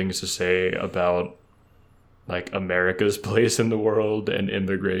weird things to say about like America's place in the world and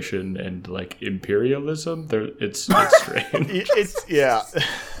immigration and like imperialism. It's strange. Yeah.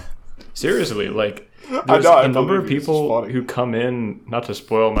 Seriously, like I there's know, I a number of believe you. It's people funny. who come in, not to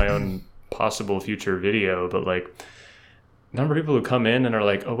spoil my own possible future video, but like a number of people who come in and are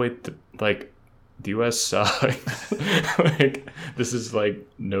like, oh wait, like the US sucks. Like this is like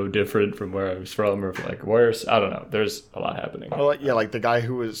no different from where I was from, or like worse. I don't know. There's a lot happening. Well, yeah, like the guy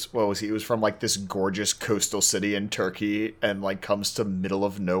who was, what was he? He was from like this gorgeous coastal city in Turkey and like comes to middle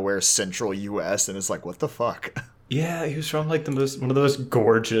of nowhere central US and is like, what the fuck? Yeah, he was from like one of the most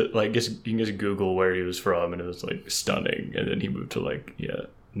gorgeous. Like you can just Google where he was from, and it was like stunning. And then he moved to like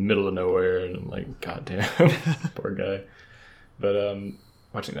middle of nowhere, and I'm like, goddamn, poor guy. But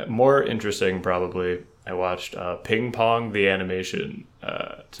watching that more interesting, probably. I watched Ping Pong the animation.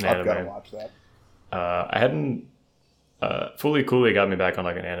 It's an I've anime. got to watch that. I hadn't Fully Cooley got me back on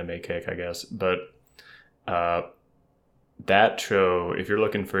like an anime kick, I guess. But that show, if you're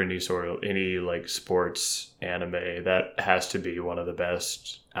looking for any like sports anime, that has to be one of the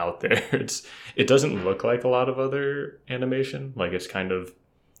best out there. It doesn't look like a lot of other animation. Like it's kind of,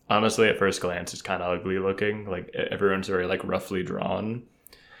 honestly, at first glance, it's kind of ugly looking. Like everyone's very like roughly drawn,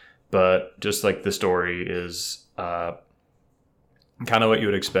 but just like the story is kind of what you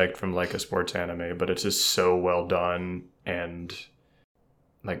would expect from like a sports anime, but it's just so well done, and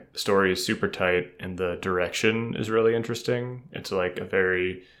like the story is super tight and the direction is really interesting. It's like a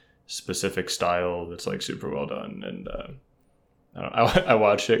very specific style that's like super well done. And I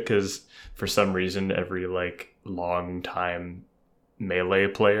watched it because for some reason every like long time Melee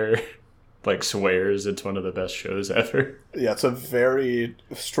player like swears it's one of the best shows ever. Yeah, it's a very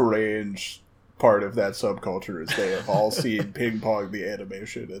strange part of that subculture is they have all seen Ping Pong the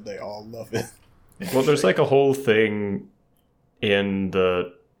animation and they all love it. Well, there's like a whole thing in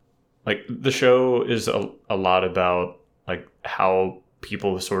the show is a lot about like how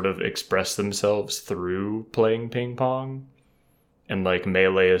people sort of express themselves through playing ping pong, and like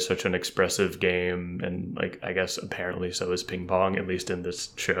Melee is such an expressive game, and like I guess apparently so is ping pong, at least in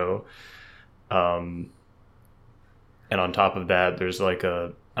this show. And on top of that, there's like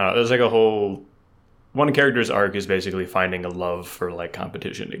a whole one character's arc is basically finding a love for like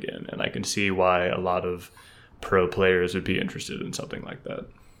competition again, and I can see why a lot of pro players would be interested in something like that.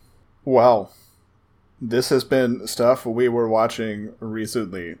 Well, this has been stuff we were watching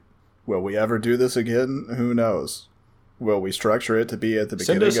recently. Will we ever do this again? Who knows? Will we structure it to be at the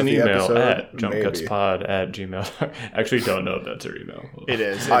beginning of the episode? Send us an email at jumpcutspod@gmail. Actually, don't know if that's our email. It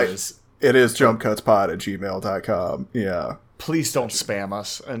is. It is jumpcutspod@gmail.com. Yeah. Please don't spam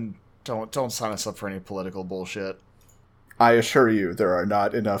us, and don't sign us up for any political bullshit. I assure you, there are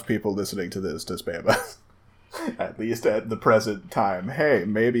not enough people listening to this to spam us. At least at the present time. Hey,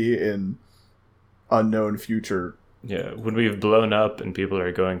 maybe in unknown future. Yeah, when we've blown up and people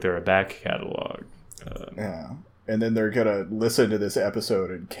are going through our back catalog. Yeah. And then they're going to listen to this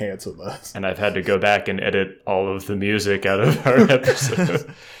episode and cancel us. And I've had to go back and edit all of the music out of our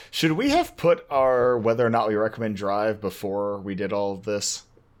episode. Should we have put our whether or not we recommend Drive before we did all of this?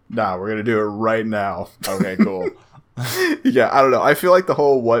 Nah, we're going to do it right now. Okay, cool. Yeah, I don't know. I feel like the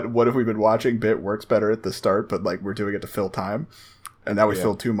whole what have we been watching bit works better at the start, but like we're doing it to fill time. And now we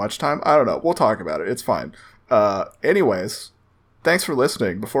fill too much time. I don't know. We'll talk about it. It's fine. Anyways, thanks for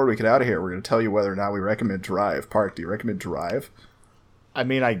listening. Before we get out of here, we're going to tell you whether or not we recommend Drive. Park, do you recommend Drive? I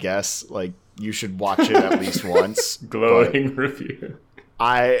mean, I guess like you should watch it at least once. Glowing review.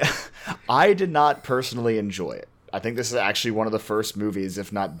 I did not personally enjoy it. I think this is actually one of the first movies,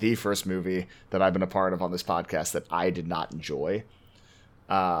 if not the first movie, that I've been a part of on this podcast that I did not enjoy.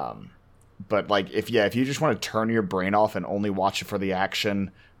 But like, if you just want to turn your brain off and only watch it for the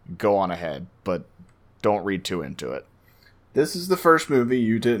action, go on ahead. But don't read too into it. This is the first movie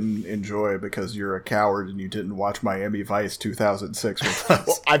you didn't enjoy because you're a coward and you didn't watch Miami Vice 2006 with us.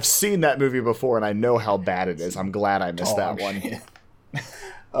 Well, I've seen that movie before and I know how bad it is. I'm glad I missed that one.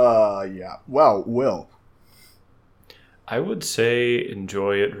 Yeah. Well, Will. I would say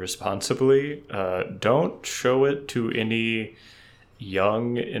enjoy it responsibly. Don't show it to any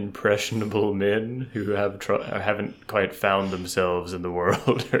young, impressionable men who haven't quite found themselves in the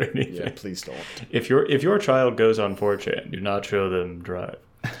world or anything. Yeah, please don't. If your child goes on 4chan, do not show them Drive.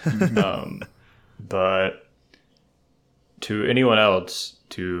 But to anyone else,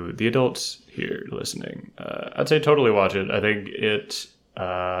 to the adults here listening, I'd say totally watch it. I think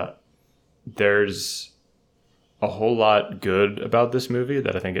there's a whole lot good about this movie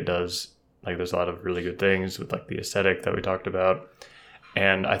that I think it does. Like, there's a lot of really good things with like the aesthetic that we talked about,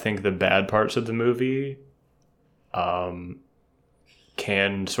 and I think the bad parts of the movie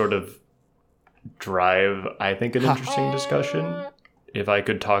can sort of drive, I think, an interesting discussion. If I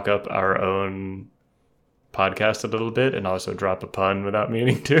could talk up our own podcast a little bit and also drop a pun without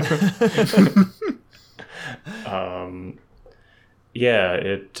meaning to. Yeah,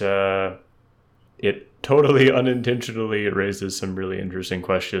 it totally unintentionally raises some really interesting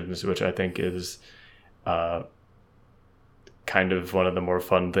questions, which I think is kind of one of the more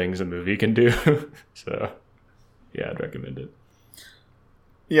fun things a movie can do. So, yeah, I'd recommend it.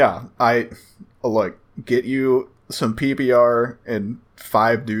 Yeah, look, get you some PBR and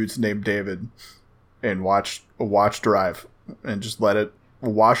 5 dudes named David and watch Drive and just let it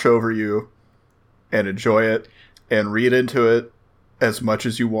wash over you and enjoy it and read into it as much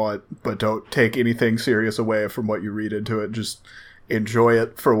as you want, but don't take anything serious away from what you read into it. Just enjoy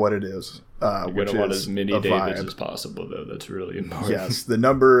it for what it is. You're going to want as many Davids as possible, though. That's really important. Yes, the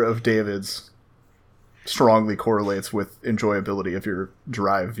number of Davids strongly correlates with enjoyability of your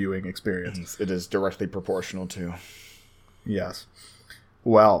Drive viewing experience. It is directly proportional to. Yes.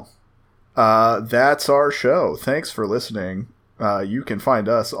 Well, that's our show. Thanks for listening. You can find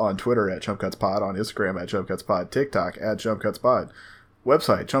us on Twitter at JumpCutsPod, on Instagram at JumpCutsPod, TikTok at JumpCutsPod,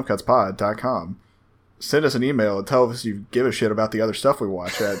 website JumpCutsPod.com. Send us an email and tell us you give a shit about the other stuff we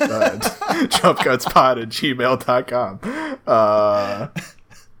watch at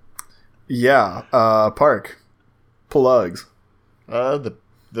JumpCutsPod@gmail.com. Park. Plugs.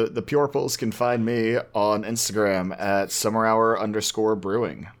 The Pureples can find me on Instagram at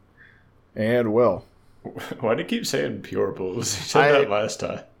summerhour_brewing. And Will. Why do you keep saying Pureples? You said that last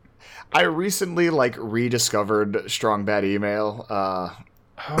time. I recently rediscovered Strong Bad Email.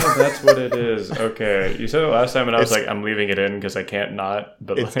 Oh, that's what it is. Okay. You said it last time and I was like, I'm leaving it in because I can't not.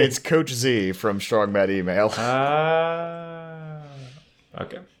 But it's Coach Z from Strong Bad Email.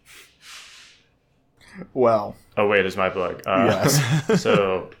 Okay. Well. Oh, wait, it's my plug. Yes.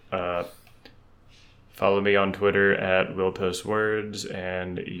 So, follow me on Twitter at WillPostWords,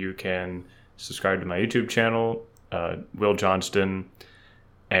 and you can subscribe to my YouTube channel, Will Johnston,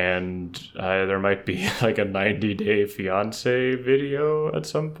 and there might be like a 90-day fiance video at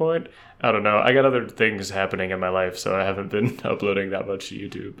some point. I don't know. I got other things happening in my life, so I haven't been uploading that much to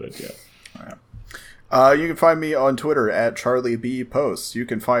YouTube, but yeah. All right. You can find me on Twitter at CharlieB Posts. You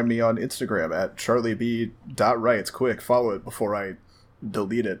can find me on Instagram at CharlieB.Writes. Quick, follow it before I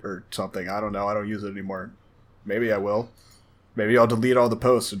delete it or something. I don't know. I don't use it anymore. Maybe I will. Maybe I'll delete all the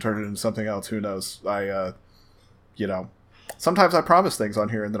posts and turn it into something else. Who knows? Sometimes I promise things on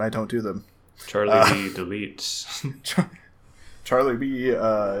here and then I don't do them. Charlie B deletes. Charlie B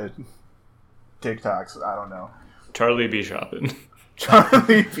TikToks. I don't know. Charlie B shopping.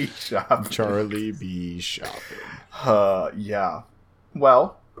 Charlie B shopping. Charlie B shopping. Yeah.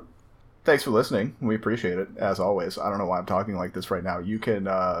 Well, thanks for listening. We appreciate it, as always. I don't know why I'm talking like this right now. You can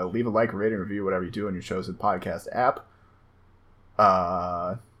leave a like, rating, review, whatever you do on your chosen podcast app.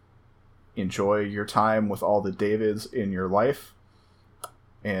 Enjoy your time with all the Davids in your life.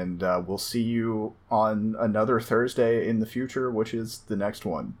 And we'll see you on another Thursday in the future, which is the next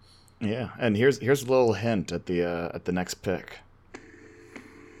one. Yeah, and here's a little hint at the next pick.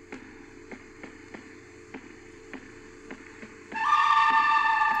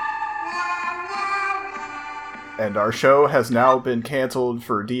 And our show has now been canceled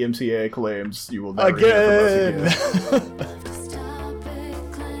for DMCA claims. You will never hear from us again.